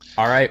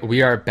All right,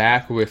 we are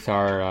back with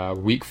our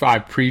Week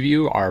 5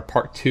 preview, our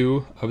part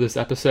 2 of this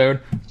episode.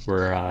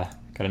 We're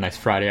got a nice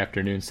Friday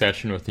afternoon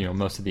session with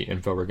most of the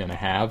info we're going to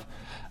have.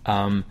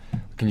 We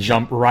can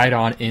jump right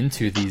on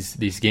into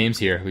these games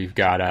here. We've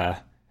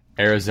got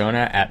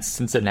Arizona at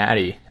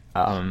Cincinnati.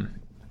 I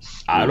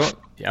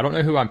don't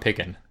know who I'm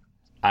picking.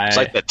 It's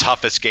like the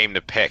toughest game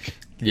to pick.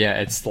 Yeah,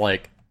 it's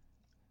like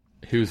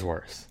who's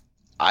worse.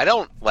 I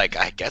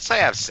guess I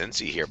have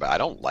Cincy here, but I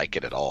don't like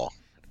it at all.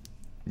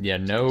 Yeah,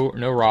 no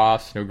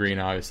Ross, no Green.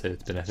 Obviously,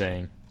 it's been a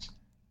thing.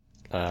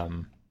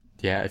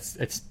 Yeah,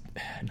 it's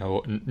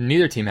no.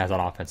 Neither team has an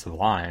offensive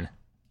line.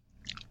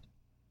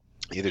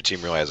 Neither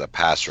team really has a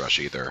pass rush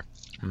either.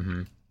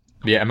 Mm-hmm.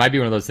 Yeah, it might be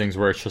one of those things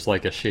where it's just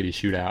like a shitty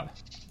shootout.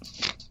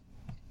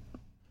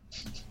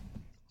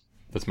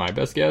 That's my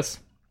best guess.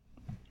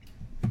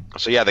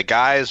 So yeah, the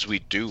guys we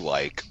do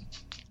like.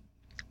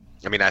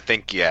 I mean, I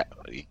think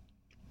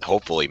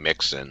hopefully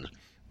Mixon.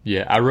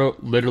 Yeah, I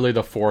wrote literally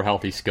the 4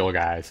 healthy skill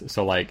guys.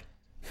 So like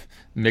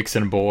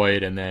Mixon,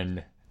 Boyd, and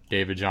then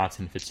David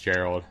Johnson,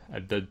 Fitzgerald.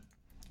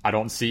 I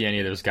don't see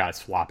any of those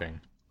guys flopping.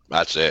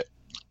 That's it.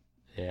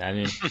 Yeah, I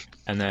mean,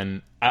 and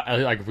then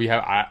we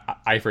have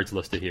Eifert's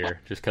listed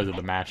here just because of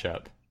the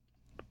matchup.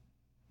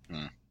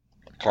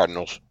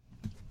 Cardinals.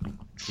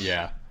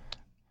 Yeah,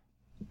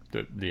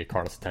 the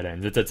Cardinals tight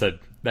ends.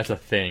 That's a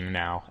thing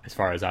now as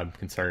far as I'm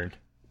concerned,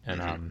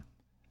 and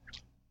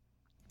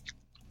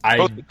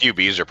both the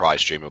QBs are probably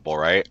streamable,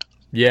 right?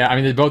 Yeah, I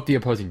mean, both the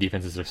opposing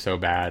defenses are so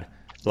bad.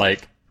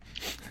 Like,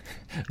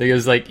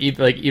 because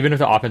even if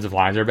the offensive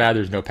lines are bad,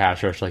 there's no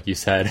pass rush, like you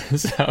said,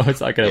 so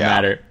it's not gonna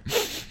matter.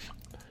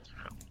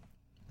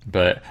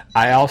 But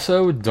I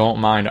also don't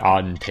mind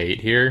Auden Tate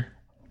here.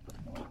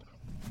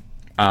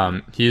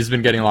 He's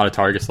been getting a lot of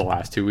targets the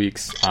last 2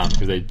 weeks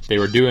because they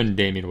were doing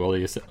Damian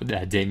Willis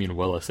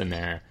in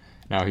there.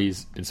 Now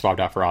he's been swapped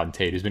out for Auden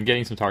Tate, who's been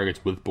getting some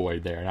targets with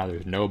Boyd there. Now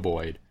there's no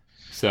Boyd.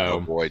 So,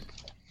 Boyd.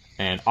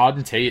 And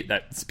Auden Tate,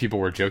 that people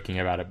were joking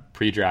about it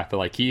pre-draft, but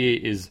like he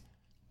is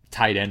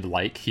tight end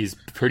like. He's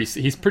pretty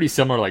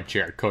similar to like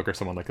Jared Cook or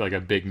someone like a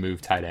big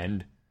move tight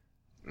end.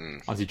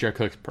 Honestly, Jared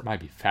Cook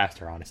might be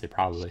faster, honestly,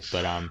 probably.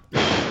 But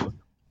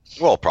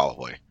well,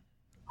 probably.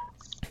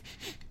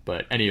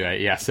 But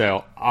anyway, yeah.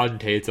 So Auden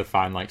Tate's a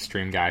fine like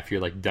stream guy if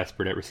you're like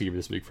desperate at receiver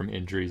this week from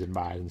injuries and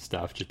buys and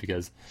stuff, just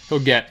because he'll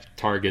get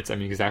targets. I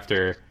mean, because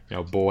after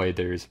Boyd,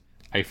 there's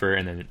Eifert,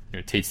 and then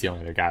Tate's the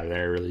only other guy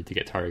there really to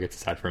get targets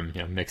aside from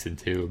Mixon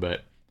too.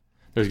 But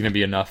there's going to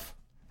be enough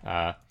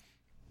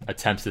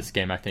attempts this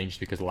game, I think, just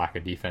because of lack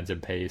of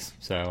defensive pace.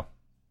 So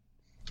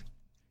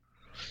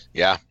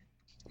yeah,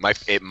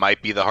 it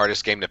might be the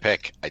hardest game to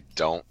pick. I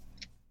don't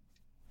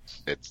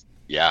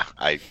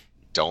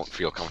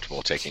feel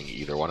comfortable taking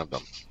either one of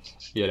them.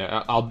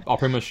 Yeah, I'll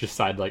pretty much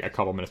decide like a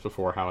couple minutes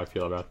before how I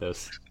feel about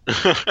this.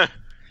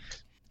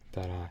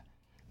 But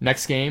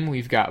next game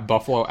we've got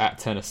Buffalo at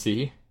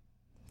Tennessee.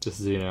 This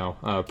is,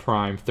 a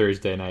prime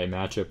Thursday night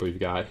matchup we've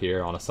got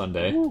here on a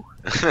Sunday.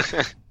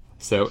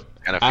 So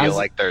kind of feel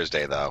like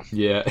Thursday, though.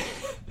 Yeah.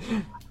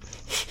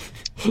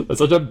 That's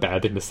such a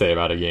bad thing to say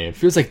about a game. It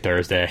feels like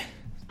Thursday.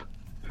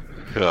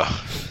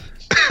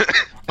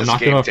 This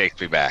game takes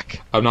me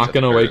back. I'm not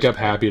going to wake up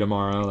happy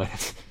tomorrow.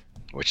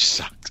 Which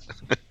sucks.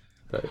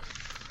 But,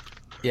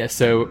 yeah,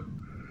 so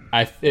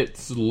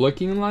it's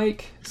looking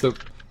like... So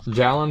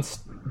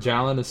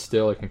Jalen is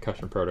still a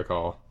concussion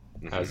protocol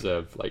as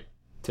of,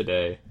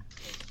 today.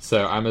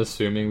 So I'm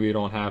assuming we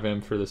don't have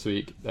him for this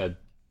week.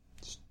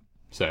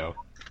 So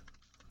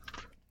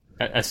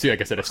like I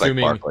said,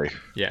 assuming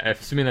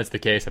assuming that's the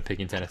case, I'm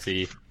picking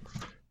Tennessee.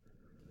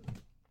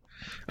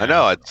 I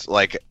know it's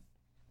like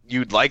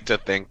you'd like to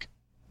think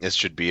this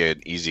should be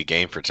an easy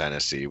game for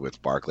Tennessee with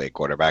Barkley at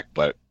quarterback,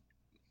 but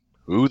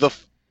who the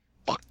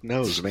fuck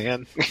knows,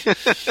 man?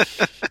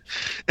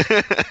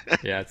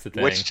 Yeah, it's the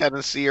thing. Which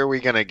Tennessee are we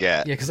gonna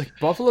get? Yeah, because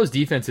Buffalo's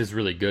defense is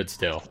really good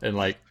still, and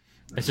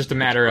it's just a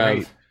matter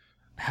of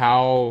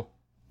how,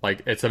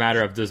 it's a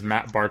matter of does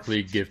Matt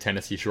Barkley give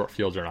Tennessee short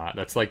fields or not?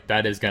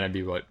 That is going to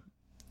be what,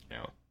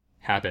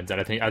 happens. And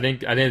I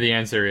think the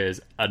answer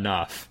is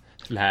enough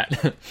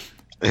that,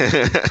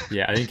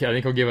 yeah, I think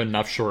he'll give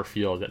enough short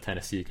fields that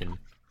Tennessee can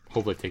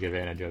hopefully take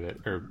advantage of it,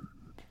 or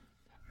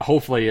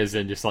hopefully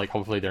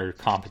hopefully they're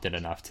competent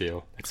enough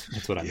to.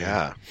 That's what I mean.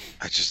 Yeah,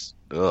 I just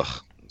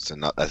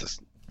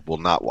will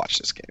not watch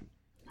this game.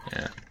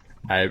 Yeah,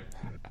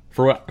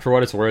 For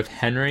what it's worth,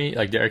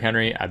 Derrick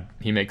Henry,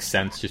 he makes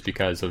sense just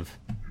because of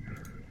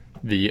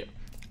the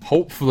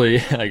hopefully,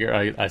 like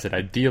I said,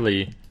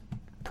 ideally,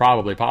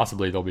 probably,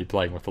 possibly they'll be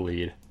playing with the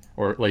lead,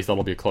 or at least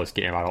that'll be a close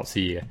game. I don't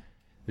see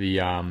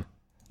the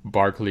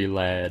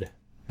Barkley-led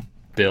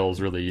Bills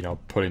really,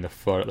 putting their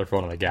foot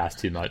on the gas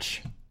too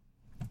much.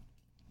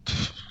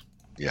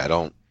 Yeah, I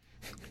don't.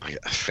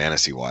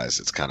 Fantasy-wise,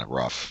 it's kind of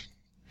rough.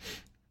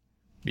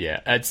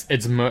 Yeah, it's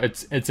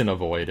an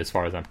avoid as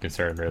far as I'm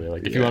concerned.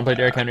 Really, if you want to play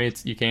Derrick Henry,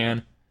 you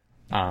can.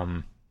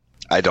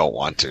 I don't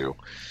want to.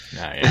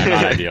 No, yeah,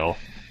 not ideal.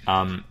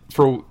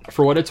 For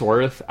what it's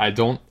worth, I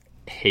don't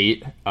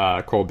hate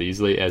Cole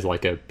Beasley as a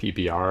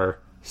PPR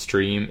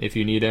stream if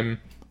you need him.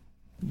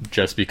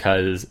 Just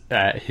because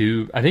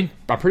I'm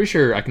pretty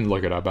sure I can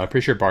look it up, but I'm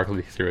pretty sure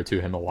Barkley threw it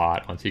to him a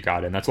lot once he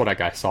got in. That's what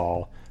I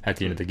saw at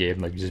the end of the game,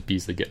 like just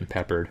Beasley getting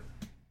peppered,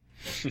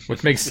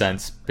 which makes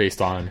sense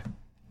based on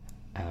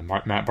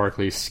Matt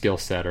Barkley's skill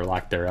set or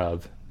lack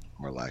thereof.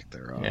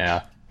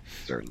 Yeah,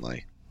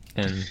 certainly.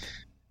 And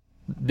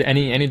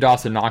any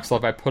Dawson Knox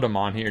stuff, I put him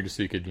on here just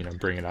so you could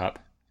bring it up.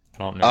 I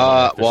don't know.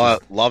 I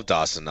love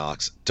Dawson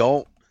Knox.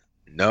 Don't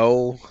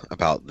know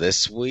about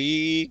this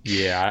week.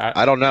 Yeah,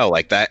 I don't know.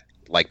 Like that.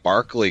 Like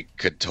Barkley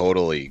could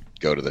totally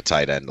go to the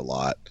tight end a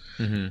lot.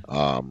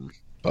 Mm-hmm.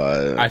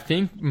 But I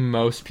think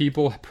most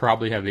people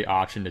probably have the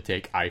option to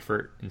take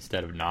Eifert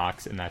instead of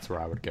Knox, and that's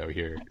where I would go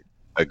here.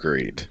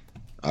 Agreed.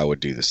 I would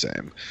do the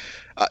same.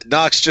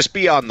 Knox, just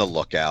be on the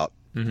lookout.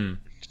 Mm-hmm.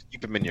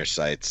 Keep him in your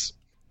sights.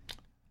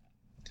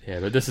 Yeah,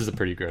 but this is a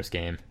pretty gross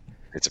game.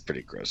 It's a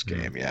pretty gross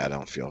game. Yeah, I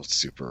don't feel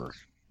super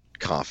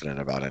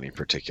confident about any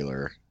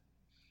particular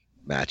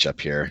matchup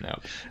here. No.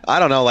 I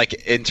don't know. Like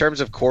in terms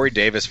of Corey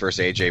Davis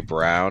versus AJ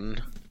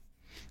Brown,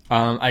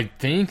 I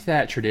think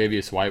that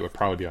Tre'Davious White would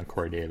probably be on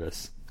Corey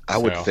Davis. I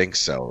would think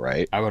so,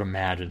 right? I would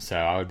imagine so.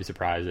 I would be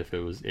surprised if it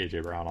was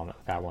AJ Brown on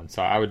that one.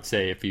 So I would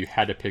say if you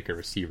had to pick a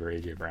receiver,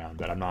 AJ Brown.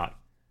 But I'm not,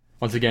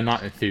 once again,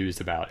 not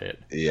enthused about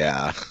it.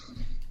 Yeah.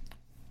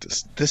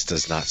 This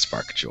does not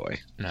spark joy.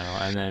 No,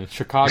 and then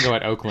Chicago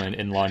at Oakland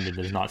in London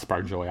does not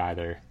spark joy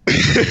either.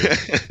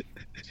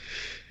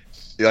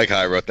 You like how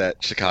I wrote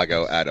that?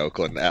 Chicago at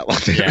Oakland at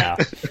London. Yeah.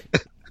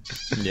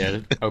 Yeah,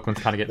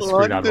 Oakland's kind of getting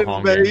screwed out of the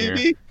home game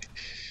here.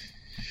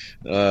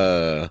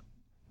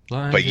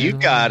 But you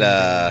got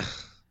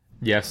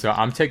Yeah, so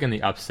I'm taking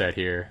the upset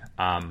here.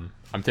 I'm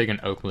taking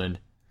Oakland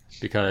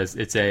because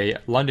it's a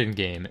London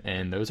game,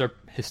 and those are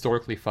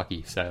historically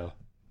fucky. So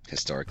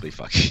historically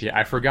fucky. Yeah,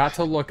 I forgot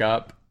to look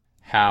up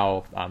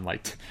how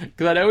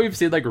because I know we've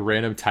seen like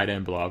random tight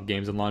end blow up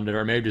games in London,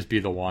 or maybe just be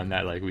the one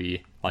that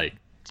we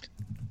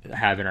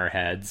have in our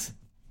heads.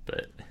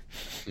 But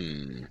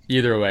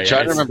either way, I'm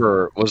trying to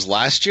remember, was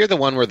last year the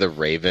one where the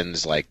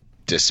Ravens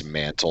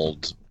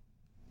dismantled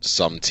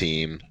some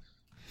team?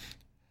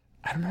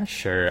 I'm not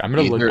sure. I'm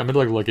gonna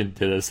look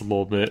into this a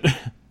little bit.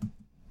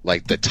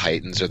 Like the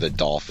Titans or the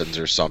Dolphins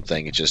or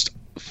something. It's just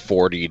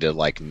 40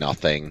 to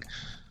nothing.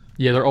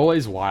 Yeah, they're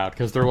always wild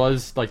because there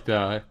was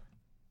the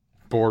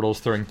Bortles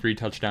throwing 3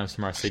 touchdowns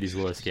to Mercedes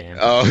Lewis game.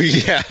 Oh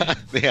yeah,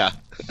 yeah.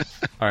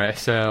 All right,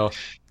 so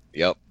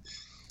yep.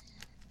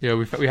 Yeah,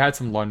 we had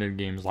some London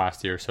games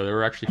last year, so there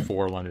were actually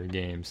 4 London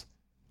games.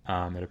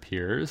 It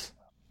appears.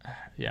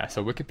 Yeah,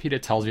 so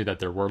Wikipedia tells you that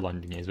there were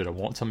London games, but it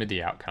won't tell me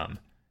the outcome.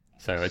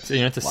 So it's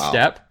a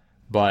step,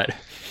 but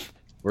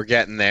we're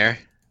getting there.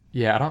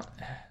 Yeah, I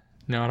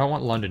don't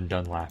want London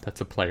Dunlap. That's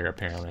a player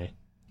apparently.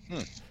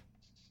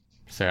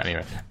 So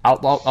anyway,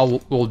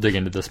 we'll dig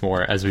into this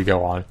more as we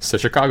go on. So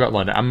Chicago at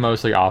London, I'm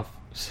mostly off.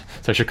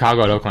 So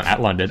Chicago at Oakland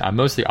at London, I'm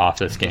mostly off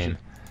this game.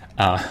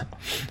 I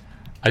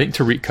think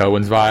Tariq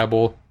Cohen's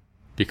viable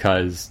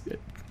because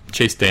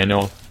Chase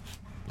Daniel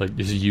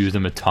just used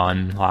him a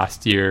ton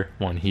last year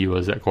when he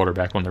was at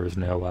quarterback when there was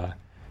no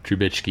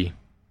Trubisky.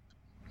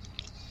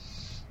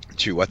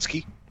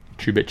 Trubisky.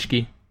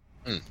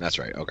 That's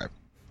right. Okay,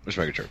 just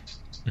making sure.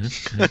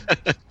 Mm-hmm.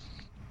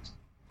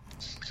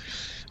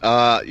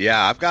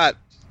 Yeah, I've got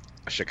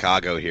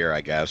Chicago here,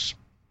 I guess.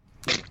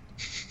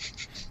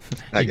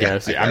 I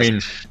guess. I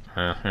mean,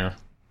 yeah.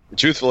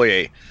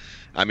 Truthfully,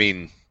 I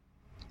don't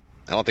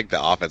think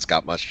the offense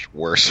got much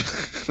worse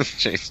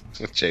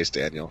with Chase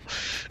Daniel.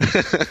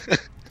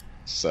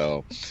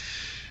 So,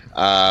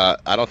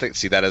 I don't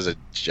see that as a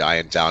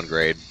giant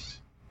downgrade,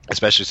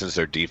 especially since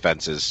their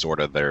defense is sort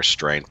of their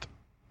strength.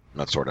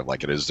 Not sort of,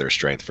 it is their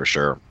strength for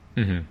sure.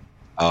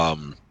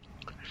 Mm-hmm.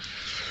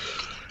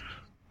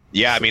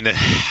 Yeah,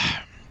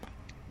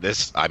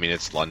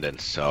 it's London,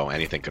 so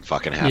anything could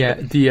fucking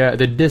happen. Yeah,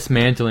 the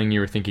dismantling you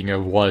were thinking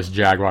of was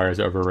Jaguars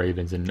over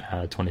Ravens in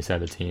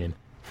 2017,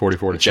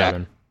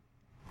 44-7.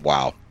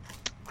 Wow.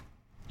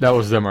 That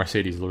was the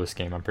Mercedes Lewis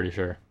game, I'm pretty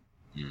sure.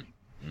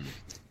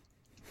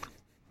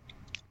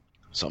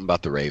 Something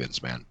about the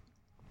Ravens, man.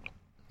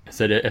 I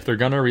said if they're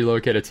gonna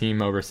relocate a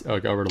team over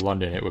to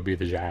London, it would be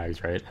the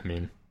Jags, right?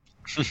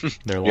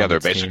 They're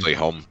basically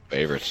home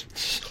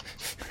favorites.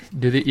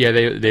 Do they? Yeah,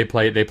 they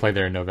play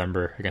there in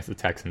November against the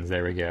Texans.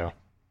 There we go.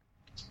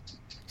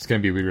 It's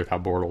gonna be weird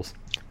without Bortles.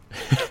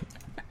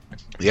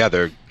 Yeah,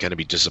 they're gonna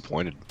be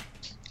disappointed.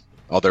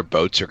 All their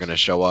boats are gonna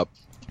show up.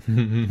 How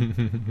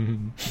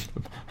many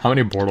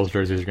Bortles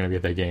jerseys are gonna be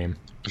at that game?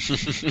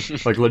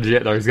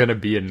 Legit, there's gonna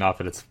be enough,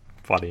 and it's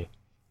funny.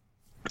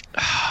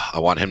 I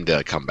want him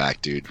to come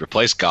back, dude.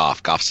 Replace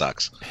Goff. Goff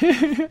sucks.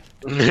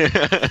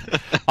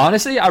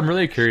 Honestly, I'm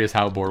really curious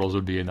how Bortles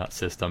would be in that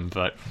system,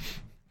 but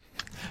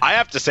I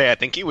have to say, I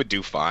think he would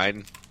do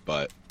fine,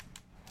 but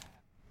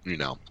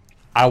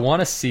I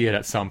want to see it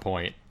at some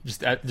point.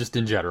 Just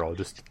in general,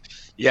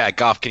 yeah,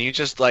 Goff. Can you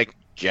just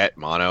get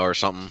mono or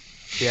something?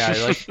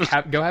 Yeah,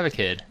 go have a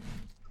kid.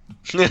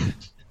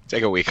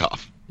 Take a week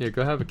off. Yeah,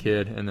 go have a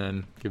kid and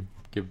then give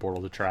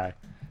Bortles a try.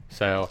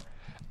 So,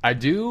 I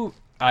do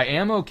I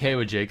am okay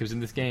with Jacobs in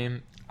this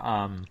game.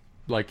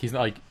 Like he's not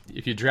like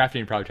if you draft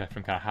him, you probably draft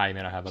him kind of high. You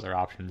may not have other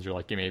options. You're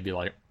like you may be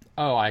like,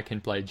 oh, I can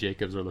play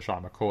Jacobs or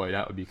LaShawn McCoy.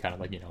 That would be kind of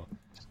like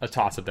a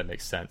toss up that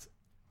makes sense.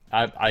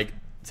 I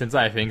since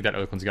I think that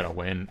Oakland's gonna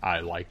win, I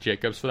like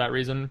Jacobs for that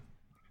reason.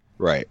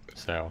 Right.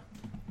 So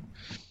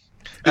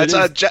that's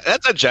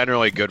a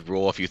generally good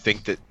rule if you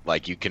think that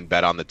like you can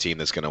bet on the team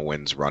that's gonna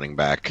win's running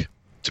back,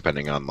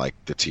 depending on like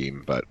the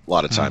team. But a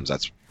lot of times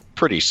that's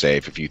pretty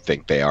safe if you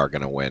think they are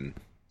gonna win.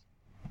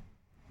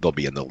 They'll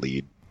be in the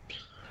lead.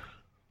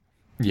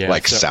 Yeah,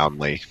 like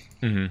soundly.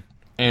 Mm-hmm.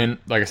 And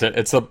like I said,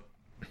 it's a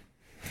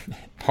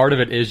part of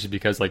it is just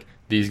because like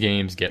these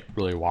games get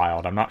really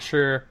wild. I'm not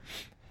sure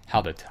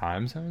how the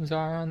time zones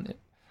are on it.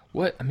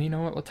 What I mean, you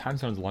know what time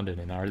zone is London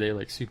in? Are they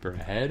like super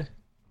ahead?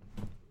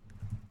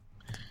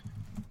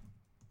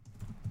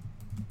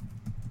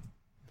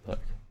 Look,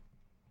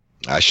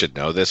 I should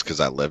know this because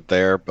I lived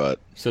there, but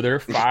so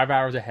they're 5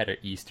 hours ahead of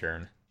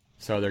Eastern,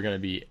 so they're going to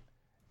be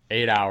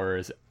 8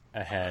 hours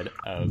ahead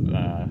of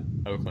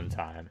Oakland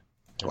time.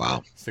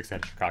 Wow. 6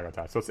 ahead of Chicago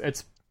time. So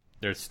it's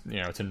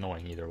it's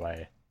annoying either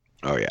way.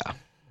 Oh yeah.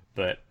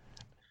 But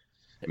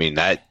I mean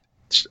that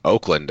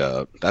Oakland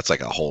that's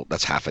like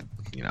that's half a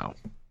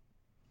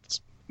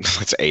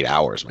that's 8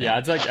 hours, man.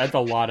 Yeah, that's a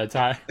lot of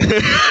time.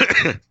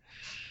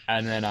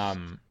 And then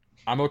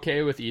I'm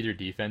okay with either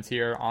defense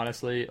here,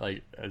 honestly.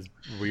 Like as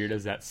weird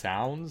as that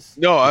sounds.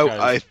 No,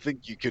 I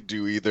think you could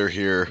do either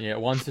here. Yeah,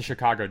 one's the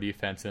Chicago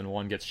defense and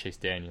one gets Chase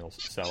Daniels.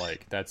 So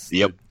like that's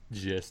the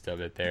gist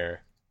of it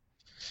there.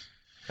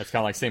 That's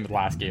kind of like same with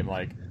last game.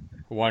 Like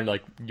one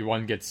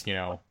gets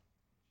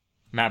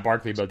Matt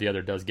Barkley, but the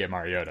other does get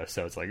Mariota.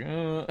 So it's like,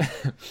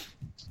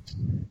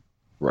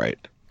 right.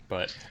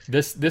 But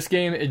this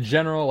game in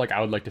general, like I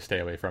would like to stay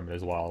away from it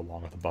as well,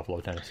 along with the Buffalo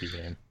Tennessee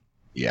game.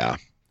 Yeah.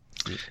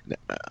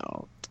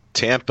 Now,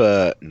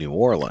 Tampa, New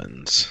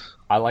Orleans.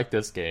 I like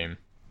this game.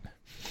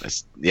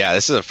 This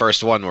is the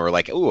first one where we're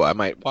like, ooh, I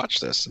might watch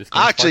this.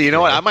 Actually, you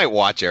know what? I might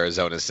watch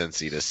Arizona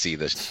Cincy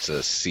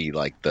to see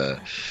like the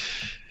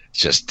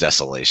just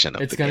desolation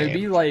of it's the gonna game.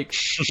 Be like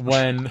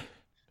when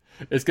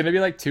it's gonna be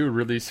like two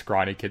really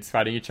scrawny kids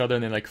fighting each other,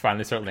 and then like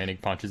finally start landing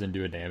punches and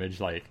doing damage.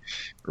 Like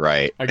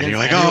right, and you're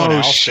like, oh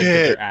else shit,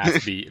 get their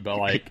ass beat, but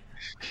like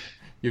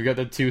you've got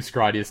the two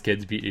scrawniest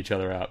kids beating each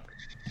other up.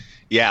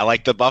 Yeah,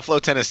 like the Buffalo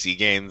Tennessee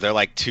game, they're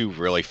like two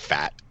really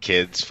fat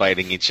kids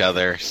fighting each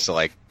other, so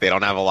like they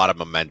don't have a lot of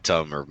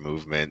momentum or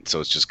movement,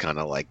 so it's just kind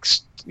of like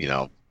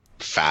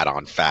fat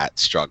on fat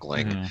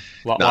struggling. A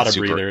lot of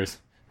breathers.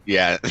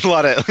 Yeah, a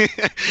lot of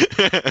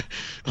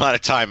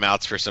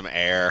timeouts for some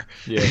air.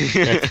 Yeah,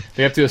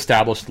 they have to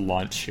establish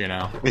lunch.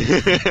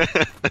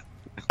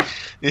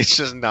 It's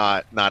just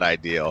not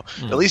ideal.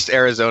 At least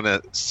Arizona,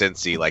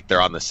 Cincy, like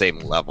they're on the same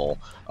level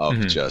of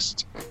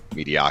just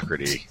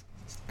mediocrity.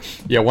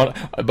 Yeah,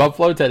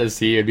 Buffalo,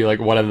 Tennessee would be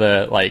like one of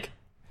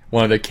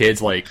the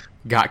kids like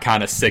got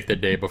kind of sick the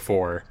day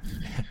before.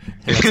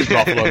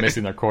 Buffalo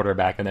missing their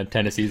quarterback, and then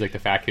Tennessee's like the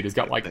fat kid who's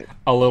got like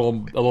a little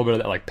bit of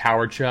that like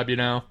power chub,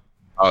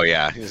 Oh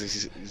yeah,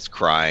 he's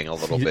crying a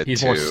little bit.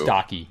 He's too. More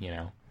stocky,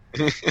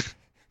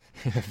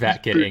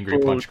 Fat kid, angry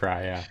punch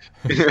cry.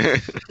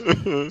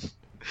 Yeah.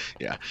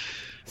 Yeah.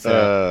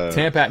 So,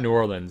 Tampa at New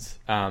Orleans.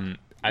 I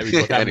would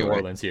both have New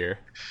Orleans here.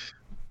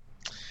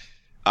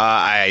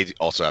 I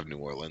also have New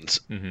Orleans.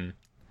 Mm-hmm.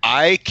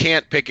 I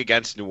can't pick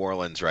against New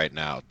Orleans right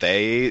now.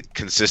 They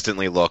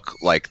consistently look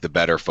like the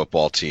better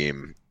football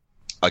team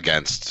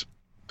against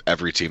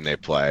every team they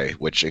play,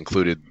 which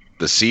included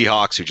the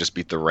Seahawks, who just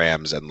beat the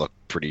Rams and look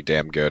pretty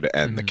damn good,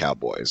 and the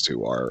Cowboys,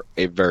 who are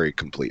a very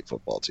complete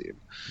football team.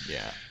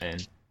 Yeah,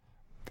 and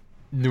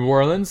New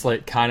Orleans,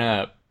 like, kind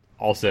of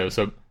also.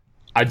 So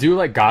I do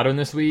like Godwin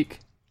this week,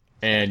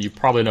 and you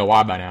probably know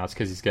why by now. It's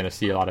because he's going to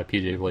see a lot of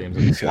PJ Williams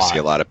in the slot. See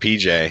a lot of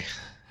PJ.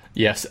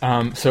 Yes.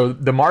 So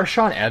the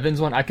Marshawn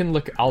Evans one, I can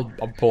look. I'll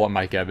pull up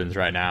Mike Evans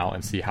right now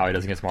and see how he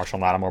does against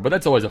Marshawn Lattimore. But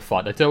that's always a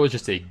fun. That's always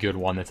just a good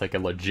one. That's like a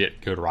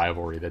legit good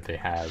rivalry that they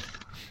have.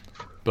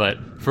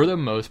 But for the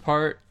most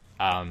part,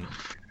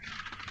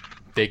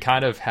 they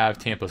kind of have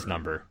Tampa's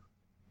number.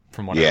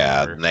 From what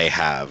I remember. They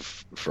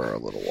have for a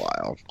little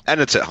while,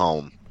 and it's at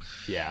home.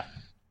 Yeah.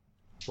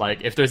 Like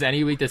if there's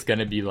any week that's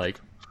gonna be like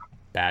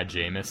bad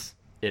Jameis,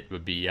 it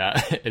would be. I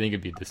think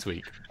it'd be this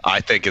week.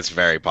 I think it's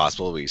very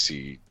possible we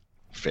see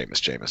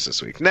famous Jameis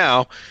this week.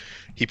 Now,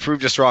 he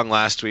proved us wrong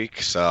last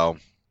week, so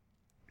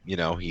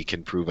he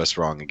can prove us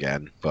wrong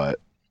again. But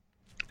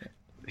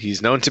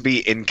he's known to be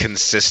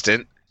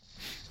inconsistent,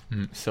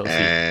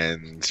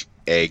 and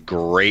a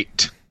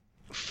great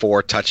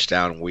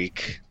 4-touchdown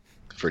week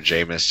for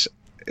Jameis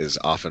is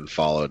often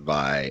followed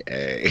by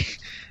a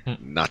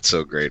not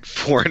so great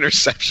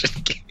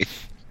 4-interception game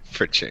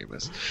for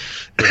Jameis.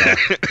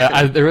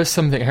 Yeah. There was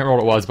something, I can't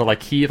remember what it was, but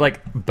like he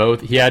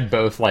had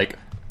both like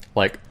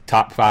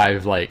top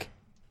 5, like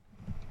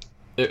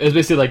it was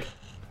basically like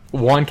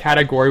one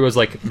category was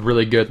like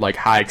really good, like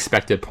high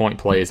expected point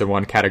plays, and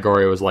one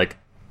category was like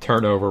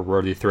turnover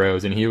worthy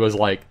throws, and he was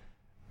like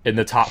in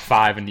the top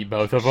 5 in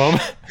both of them.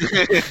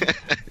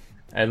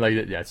 And like,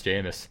 yeah, it's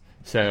Jameis.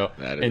 So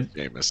That is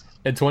Jameis.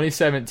 In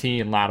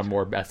 2017,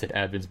 Lattimore bested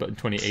Evans, but in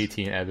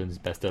 2018, Evans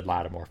bested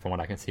Lattimore, from what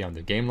I can see on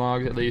the game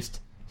logs at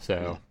least.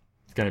 So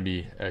it's going to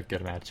be a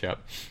good matchup.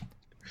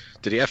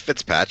 Did he have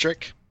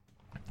Fitzpatrick?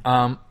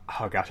 Oh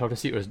gosh, I'll have to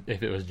see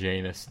if it was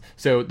Jameis.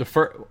 So the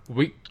first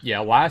week,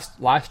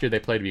 last year they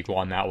played week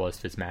 1. That was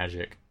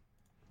Fitzmagic,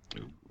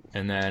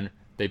 and then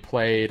they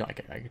played. I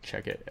could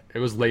check it. It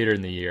was later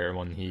in the year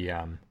when he.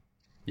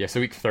 So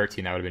week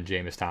 13 that would have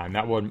been Jameis time.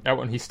 That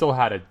one he still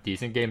had a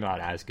decent game, not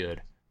as good.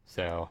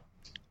 So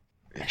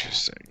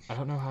interesting. I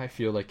don't know how I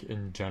feel like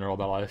in general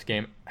about this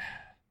game.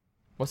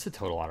 What's the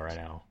total on it right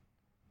now?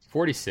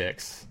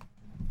 46.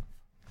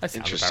 That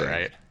sounds about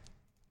right.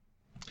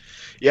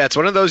 Yeah, it's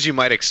one of those you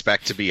might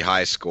expect to be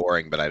high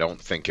scoring, but I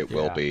don't think it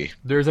will be.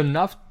 There's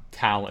enough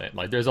talent.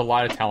 Like, there's a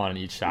lot of talent on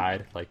each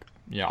side, like,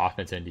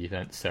 offense and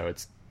defense. So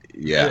it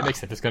makes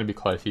sense. It's going to be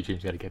close. Each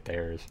team's got to get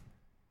theirs.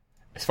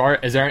 As far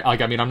as there, like,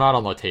 I mean, I'm not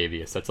on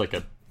Latavius. That's like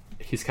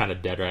he's kind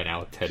of dead right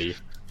now with Teddy.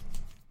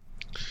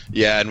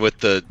 Yeah, and with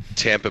the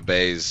Tampa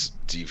Bay's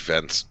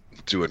defense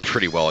doing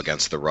pretty well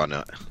against the run,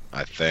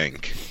 I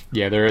think.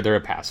 Yeah, they're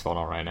a pass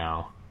funnel right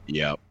now.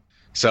 Yep.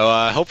 So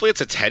hopefully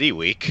it's a Teddy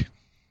week.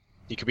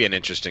 He could be an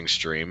interesting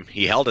stream.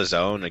 He held his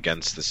own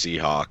against the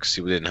Seahawks.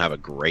 He didn't have a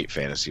great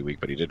fantasy week,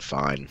 but he did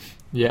fine.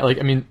 Yeah, like,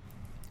 I mean,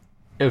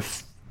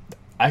 if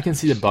I can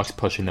see the Bucs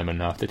pushing them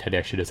enough that Teddy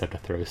actually does have to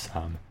throw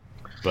some.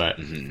 But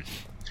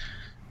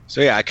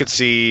So yeah, I could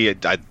see. I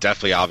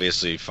definitely,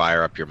 obviously,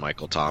 fire up your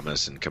Michael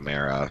Thomas and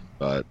Kamara.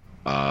 But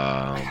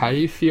how do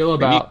you feel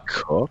about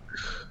Cook?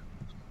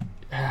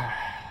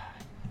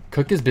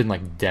 Cook has been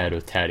like dead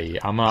with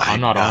Teddy. I'm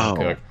not on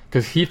Cook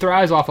because he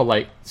thrives off of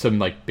like some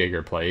like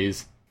bigger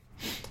plays.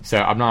 So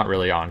I'm not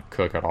really on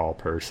Cook at all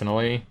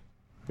personally,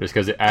 just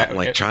because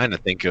I'm trying to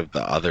think of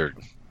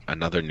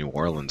another New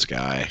Orleans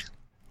guy.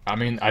 I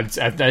mean, I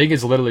think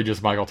it's literally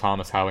just Michael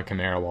Thomas, Alvin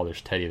Kamara, while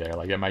there's Teddy there.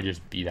 Like, it might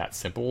just be that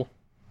simple.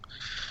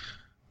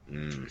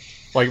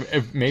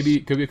 Like, maybe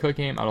it could be a Cook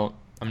game.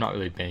 I'm not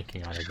really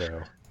banking on it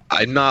though.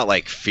 I'm not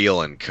like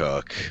feeling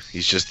Cook.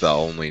 He's just the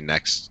only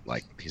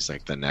he's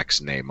like the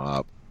next name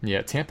up.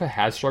 Yeah, Tampa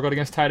has struggled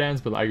against tight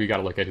ends, but we got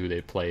to look at who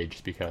they played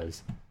just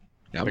because.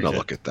 Yeah, I'm gonna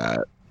look at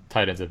that.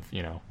 Tight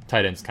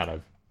ends kind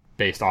of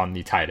based on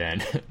the tight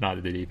end,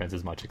 not the defense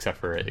as much, except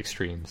for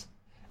extremes.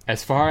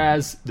 As far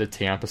as the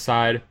Tampa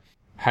side,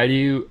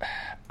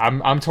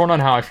 I'm torn on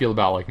how I feel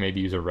about like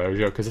maybe using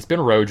Rojo, because it's been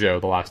Rojo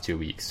the last 2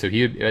 weeks, so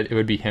it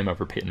would be him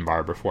over Peyton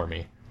Barber for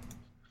me.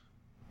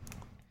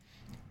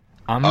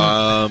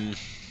 Well,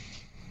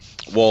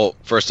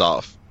 first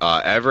off,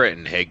 Everett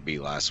and Higbee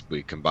last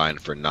week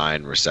combined for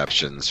 9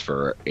 receptions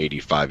for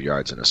 85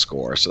 yards and a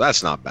score, so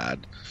that's not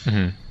bad.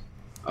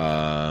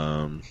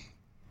 As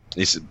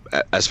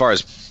far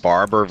as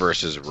Barber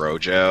versus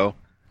Rojo,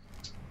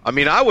 I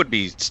mean, I would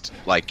be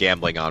like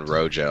gambling on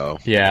Rojo.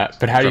 Yeah,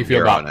 but how do you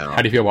feel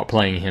about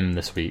playing him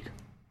this week?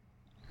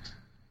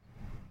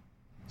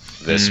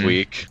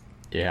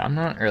 Yeah, I'm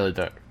not really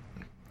the.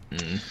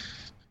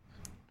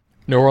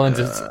 New Orleans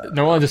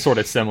is sort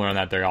of similar in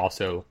that they're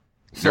also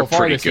so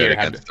far this year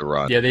against the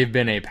run. Yeah, they've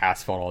been a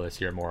pass funnel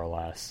this year more or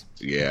less.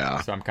 Yeah,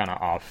 so I'm kind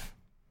of off.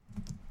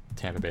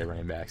 Tampa Bay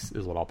running backs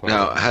is what I'll put.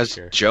 Now, has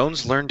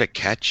Jones learned to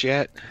catch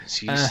yet? Is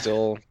he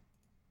still?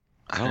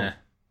 I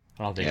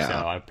don't think so.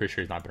 I'm pretty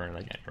sure he's not been running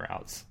like any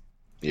routes.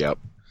 Yep.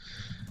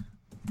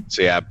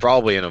 So yeah,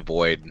 probably an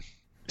avoid.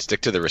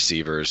 Stick to the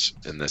receivers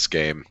in this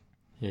game.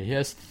 Yeah, he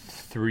has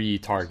 3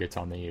 targets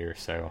on the year,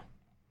 so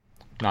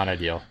not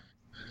ideal.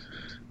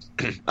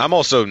 I'm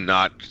also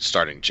not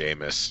starting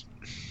Jameis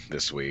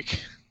this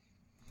week,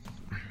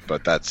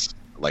 but that's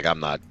like I'm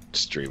not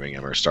streaming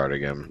him or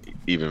starting him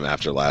even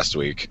after last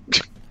week.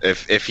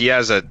 If he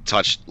has a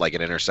touch like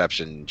an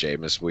interception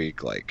Jameis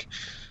week, like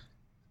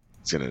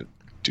it's gonna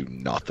do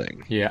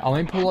nothing. Yeah, I'll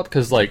let me pull up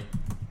because like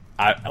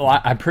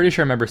I'm pretty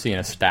sure I remember seeing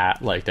a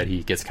stat like that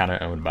he gets kind of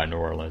owned by New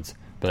Orleans,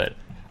 but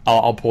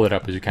I'll pull it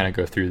up as we kind of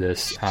go through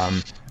this.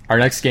 Our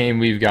next game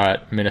we've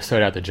got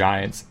Minnesota at the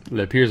Giants. It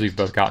appears we've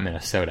both got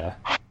Minnesota.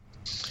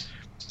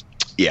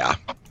 Yeah.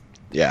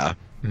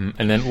 And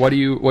then what do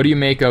you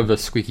make of the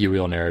squeaky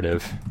wheel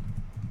narrative?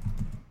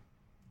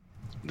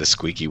 The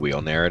squeaky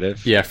wheel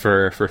narrative? Yeah,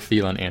 for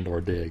Thielen and or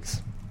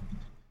Diggs.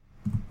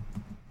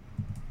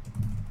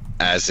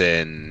 As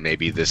in,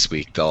 maybe this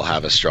week they'll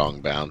have a strong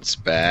bounce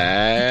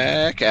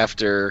back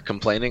after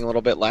complaining a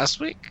little bit last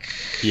week?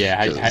 Yeah,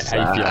 how you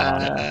feel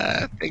on it?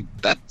 I think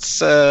that's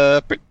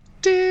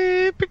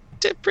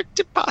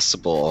pretty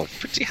possible.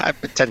 Pretty high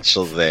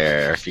potential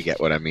there, if you get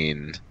what I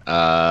mean.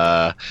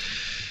 I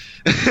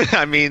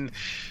mean,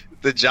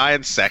 the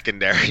Giants'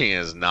 secondary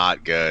is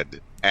not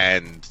good,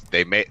 and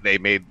they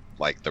made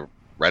like the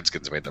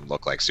Redskins made them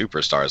look like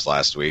superstars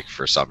last week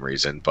for some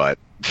reason, but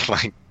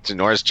like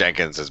Janoris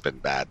Jenkins has been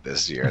bad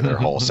this year. Their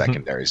whole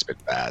secondary's been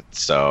bad.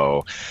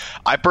 So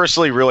I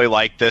personally really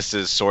like this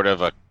as sort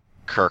of a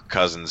Kirk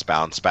Cousins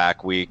bounce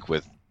back week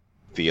with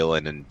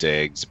Thielen and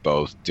Diggs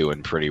both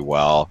doing pretty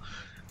well.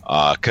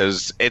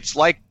 Because it's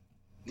like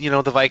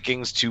the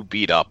Vikings too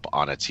beat up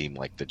on a team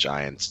like the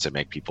Giants to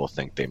make people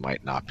think they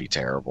might not be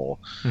terrible.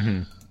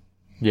 Mm-hmm.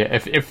 Yeah,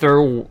 if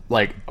there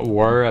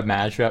were a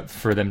matchup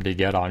for them to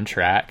get on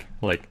track,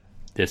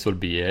 this would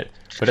be it.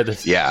 But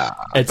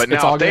but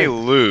now if they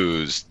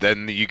lose,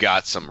 then you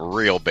got some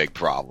real big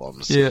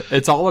problems. Yeah,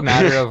 it's all a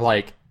matter of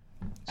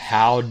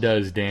how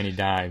does Danny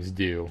Dimes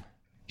do?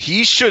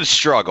 He should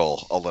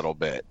struggle a little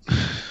bit.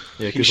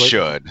 Yeah, he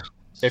should.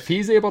 If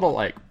he's able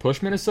to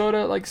push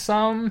Minnesota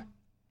some,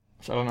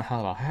 which I don't know how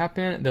that'll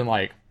happen, then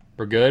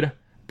we're good.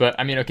 But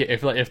I mean, okay,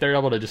 if they're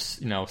able to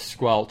just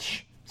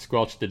squelch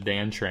the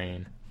Dan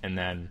train, and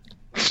then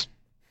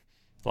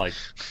I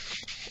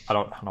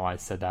don't know why I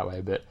said that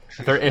way, but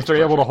if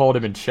they're able to hold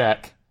him in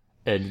check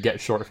and get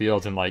short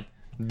fields and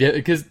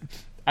because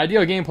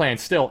ideal game plan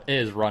still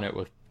is run it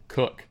with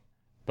Cook,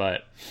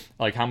 but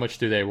how much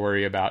do they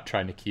worry about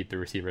trying to keep the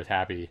receivers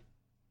happy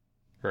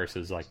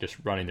versus just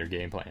running their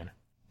game plan?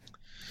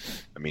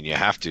 I mean, you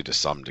have to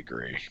some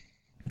degree,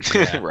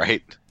 yeah.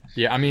 Right?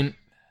 Yeah, I mean,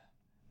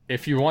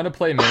 if you want to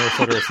play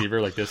Minnesota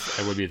receiver this,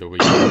 it would be the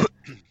week.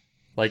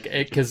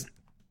 Because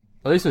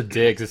at least with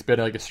Diggs, it's been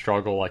a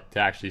struggle to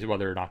actually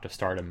whether or not to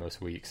start him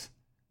most weeks.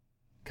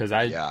 Because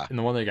in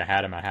the one league I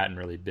had him, I hadn't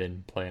really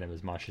been playing him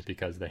as much just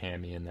because of the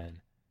hammy and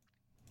then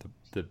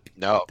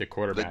the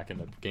quarterback and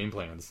the game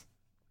plans.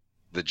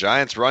 The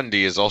Giants' run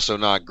D is also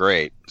not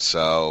great,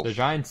 so the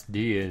Giants'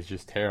 D is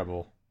just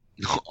terrible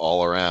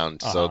all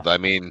around. Uh-huh. So I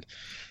mean,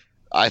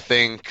 I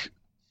think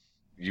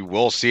you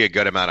will see a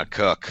good amount of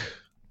Cook.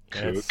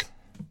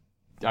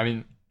 I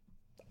mean,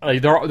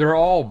 they're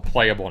all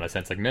playable in a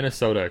sense.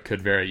 Minnesota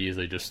could very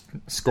easily just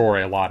score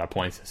a lot of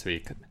points this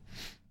week.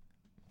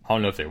 I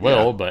don't know if they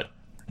will, but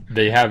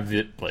they have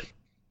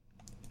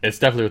it's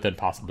definitely within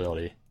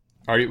possibility.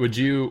 Would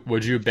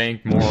you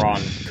bank more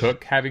on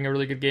Cook having a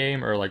really good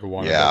game or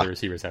one of the other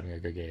receivers having a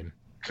good game?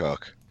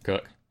 Cook.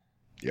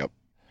 Yep.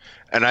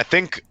 And I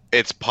think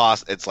it's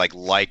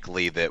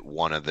likely that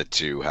one of the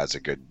two has a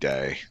good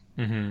day.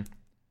 Mm-hmm.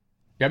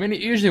 Yeah, I mean,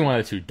 usually one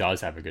of the two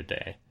does have a good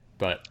day,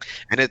 but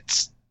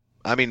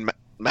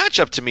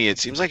matchup to me, it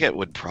seems like it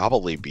would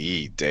probably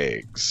be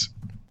Diggs.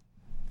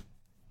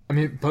 I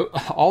mean,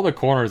 but all the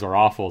corners are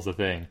awful is the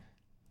thing.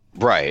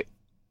 Right.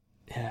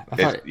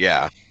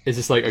 Yeah. It's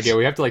just okay,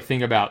 we have to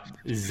think about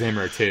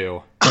Zimmer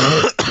too.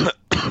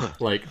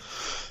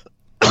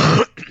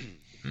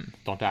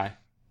 Don't die.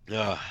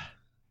 Not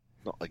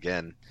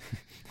again.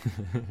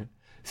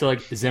 So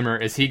Zimmer,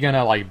 is he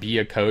gonna be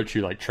a coach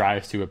who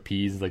tries to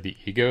appease the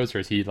egos, or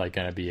is he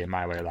gonna be a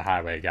my way or the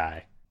highway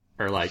guy?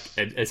 Or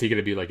is he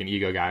gonna be an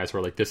ego guy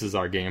where this is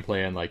our game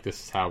plan,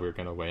 this is how we're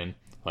gonna win.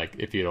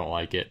 If you don't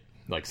like it,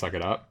 suck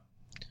it up.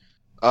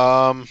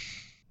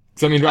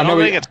 So, I don't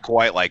think it's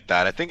quite like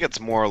that. I think it's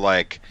more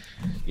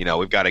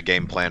we've got a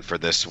game plan for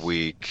this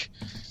week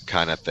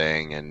kind of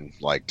thing, and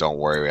don't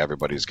worry,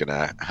 everybody's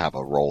gonna have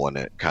a role in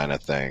it kind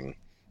of thing.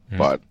 Mm-hmm.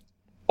 But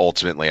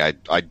ultimately,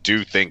 I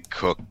do think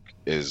Cook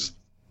is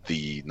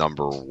the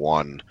number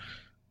one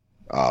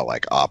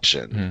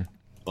option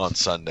on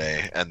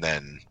Sunday, and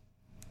then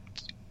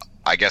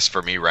I guess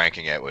for me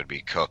ranking it would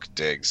be Cook,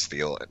 Diggs,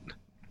 Thielen.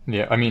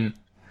 Yeah, I mean,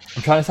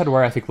 I'm trying to decide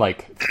where I think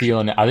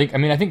Thielen. I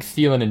think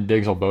Thielen and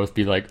Diggs will both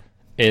be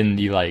in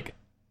the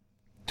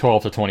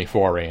 12 to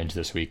 24 range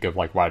this week of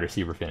wide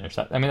receiver finish.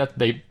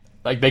 They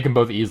can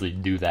both easily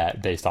do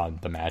that based on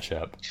the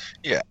matchup.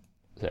 Yeah.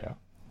 So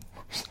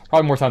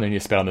probably more time they need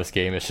to spend on this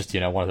game. It's just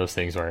one of those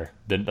things where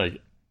the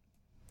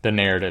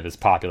narrative is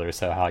popular,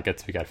 so we got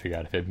to figure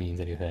out if it means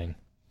anything.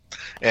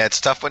 Yeah,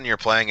 it's tough when you're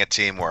playing a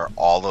team where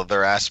all of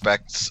their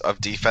aspects of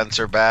defense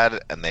are bad,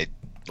 and they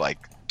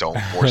don't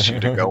force you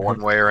to go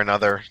one way or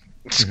another.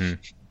 Mm-hmm.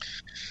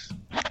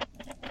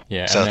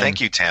 Yeah. So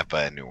thank you, Tampa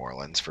and New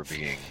Orleans, for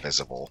being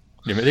visible.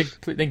 Yeah,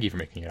 thank you for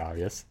making it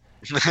obvious.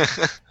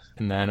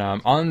 And then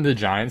on the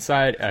Giants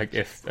side,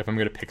 if I'm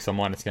going to pick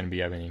someone, it's going to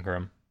be Evan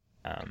Ingram.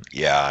 I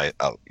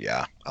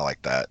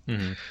like that.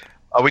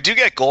 Mm-hmm. We do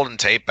get Golden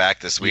Tate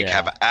back this week.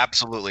 Yeah. Have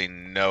absolutely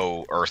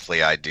no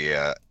earthly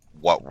idea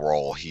what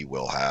role he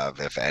will have,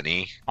 if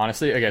any.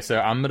 Honestly, okay, so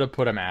I'm going to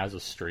put him as a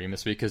stream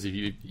this week because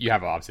you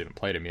obviously haven't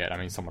played him yet. I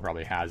mean, someone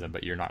probably hasn't,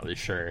 but you're not really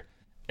sure.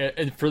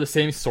 And for the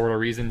same sort of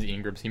reasons,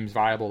 Ingram seems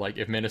viable.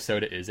 If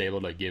Minnesota is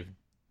able to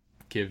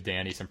give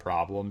Danny some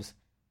problems,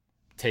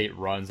 Tate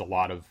runs a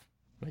lot of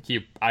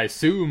I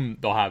assume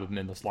they'll have him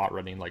in the slot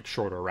running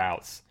shorter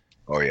routes.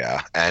 Oh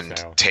yeah, and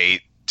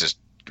Tate just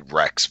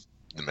wrecks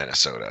the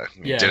Minnesota.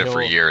 He did it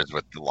for years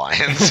with the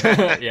Lions.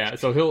 Yeah,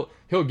 so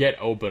he'll get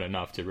open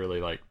enough to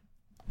really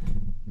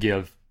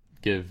give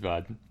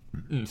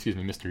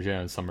Mr.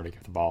 Jones somewhere to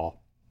get the ball.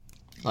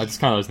 It's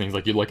kind of those things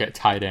you look at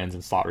tight ends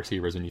and slot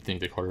receivers and you think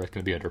the quarterback's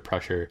going to be under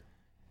pressure.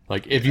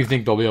 If you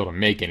think they'll be able to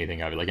make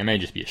anything of it, it may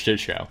just be a shit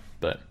show,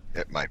 but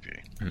it might be.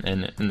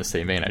 In the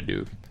same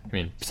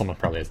vein, someone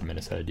probably has the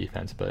Minnesota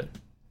defense, but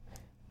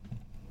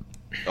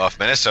if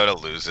Minnesota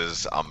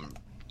loses,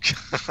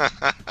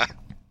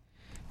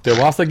 they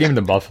lost that game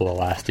to Buffalo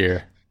last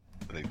year.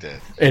 They did.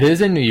 It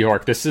is in New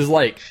York. This is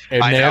they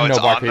have no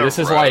Barkley. This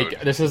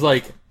is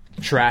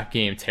trap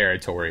game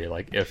territory.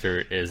 Like if there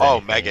is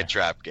mega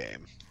trap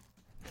game.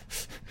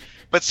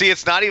 But see,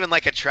 it's not even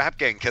like a trap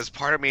game because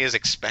part of me is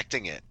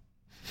expecting it.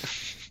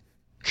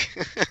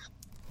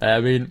 I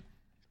mean,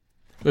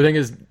 the thing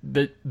is,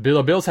 the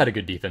Bills had a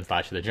good defense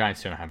last year. The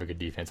Giants don't have a good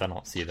defense. I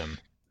don't see them.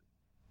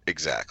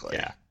 Exactly.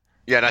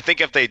 Yeah, and I think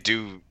if they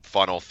do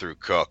funnel through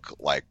Cook,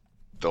 like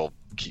they'll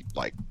keep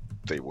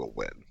they will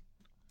win.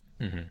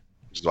 Mm-hmm.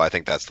 So I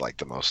think that's like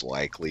the most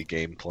likely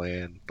game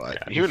plan.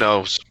 But who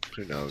knows?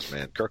 Who knows,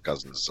 man? Kirk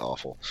Cousins is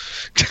awful.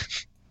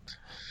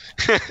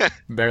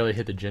 Barely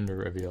hit the gender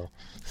reveal.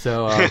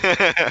 So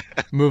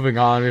moving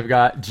on, we've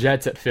got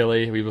Jets at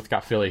Philly. We both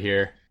got Philly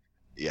here.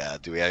 Yeah.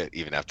 Do we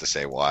even have to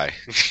say why?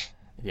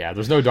 Yeah,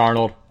 there's no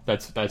Darnold.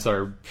 That's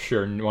our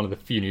one of the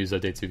few news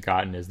updates we've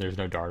gotten is there's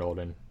no Darnold,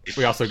 and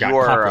we also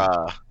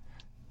got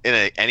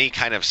in any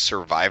kind of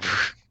survivor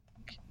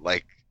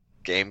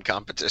game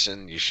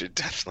competition, you should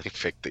definitely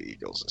pick the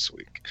Eagles this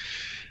week.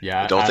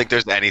 Yeah, I don't think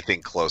there's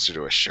anything closer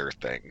to a sure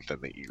thing than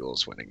the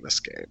Eagles winning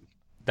this game.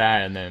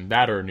 That and then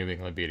that or New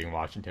England beating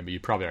Washington, but you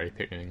probably already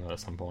picked New England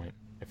at some point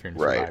if you're in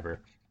survivor.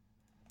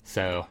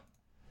 So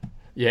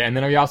yeah, and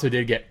then we also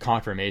did get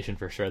confirmation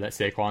for sure that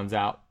Saquon's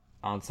out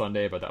on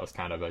Sunday, but that was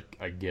kind of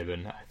a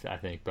given, I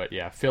think. But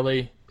yeah,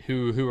 Philly,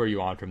 who are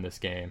you on from this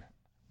game?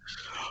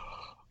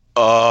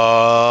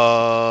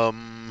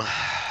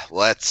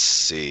 Let's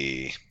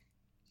see.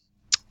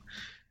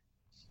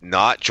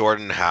 Not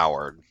Jordan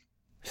Howard.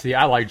 See,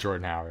 I like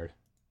Jordan Howard.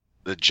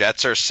 The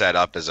Jets are set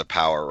up as a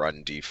power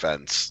run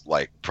defense,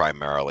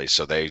 primarily,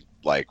 so they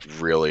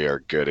really are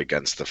good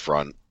against the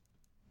front,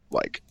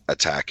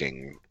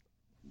 attacking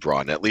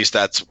run. At least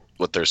that's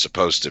what they're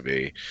supposed to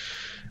be.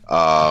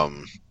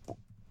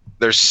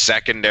 Their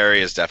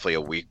secondary is definitely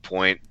a weak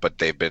point,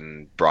 but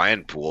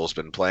Brian Poole's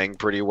been playing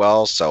pretty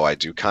well, so I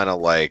do kind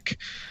of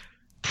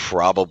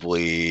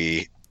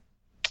probably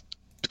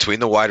between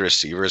the wide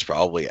receivers,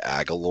 probably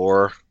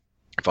Aguilar,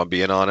 if I'm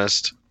being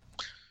honest.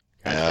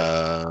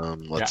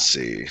 Let's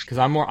see. Because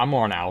I'm more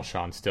on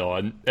Alshon still,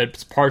 and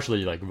it's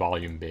partially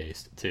volume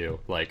based too,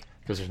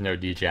 because there's no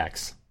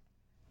Djax.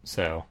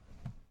 So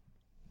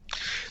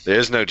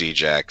there's no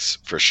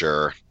Djax for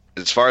sure.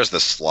 As far as the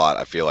slot,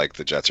 I feel like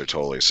the Jets are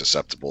totally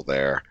susceptible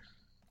there.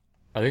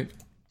 I think,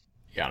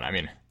 I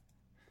mean,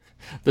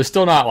 they're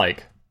still not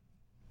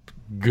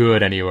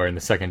good anywhere in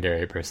the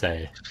secondary per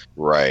se.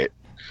 Right.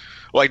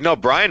 No,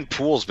 Brian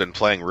Poole's been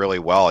playing really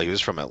well. He was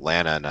from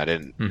Atlanta, and I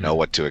didn't know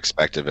what to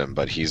expect of him,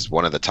 but he's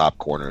one of the top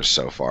corners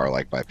so far,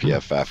 by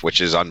PFF, which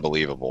is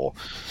unbelievable.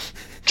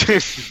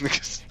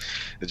 The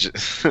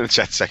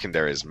Jets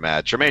secondary is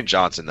mad. Tremaine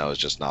Johnson, though, is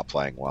just not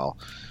playing well.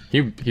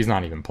 He's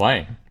not even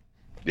playing.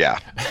 Yeah.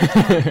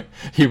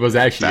 He was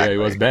he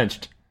was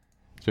benched.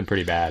 It's been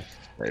pretty bad.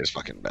 He was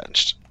fucking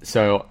benched.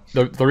 So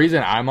the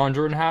reason I'm on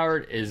Jordan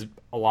Howard is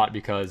a lot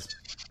because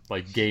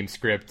game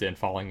script and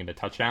falling into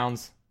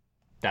touchdowns.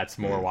 That's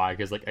more why,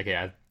 because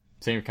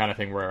same kind of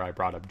thing where I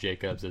brought up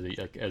Jacobs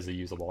as a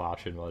usable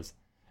option was.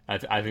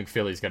 I think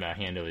Philly's gonna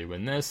handily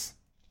win this.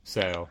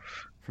 So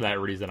for that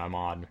reason, I'm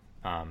on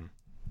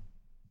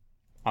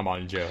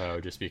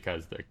Joho just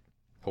because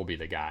he'll be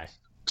the guy.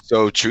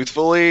 So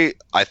truthfully,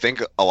 I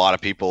think a lot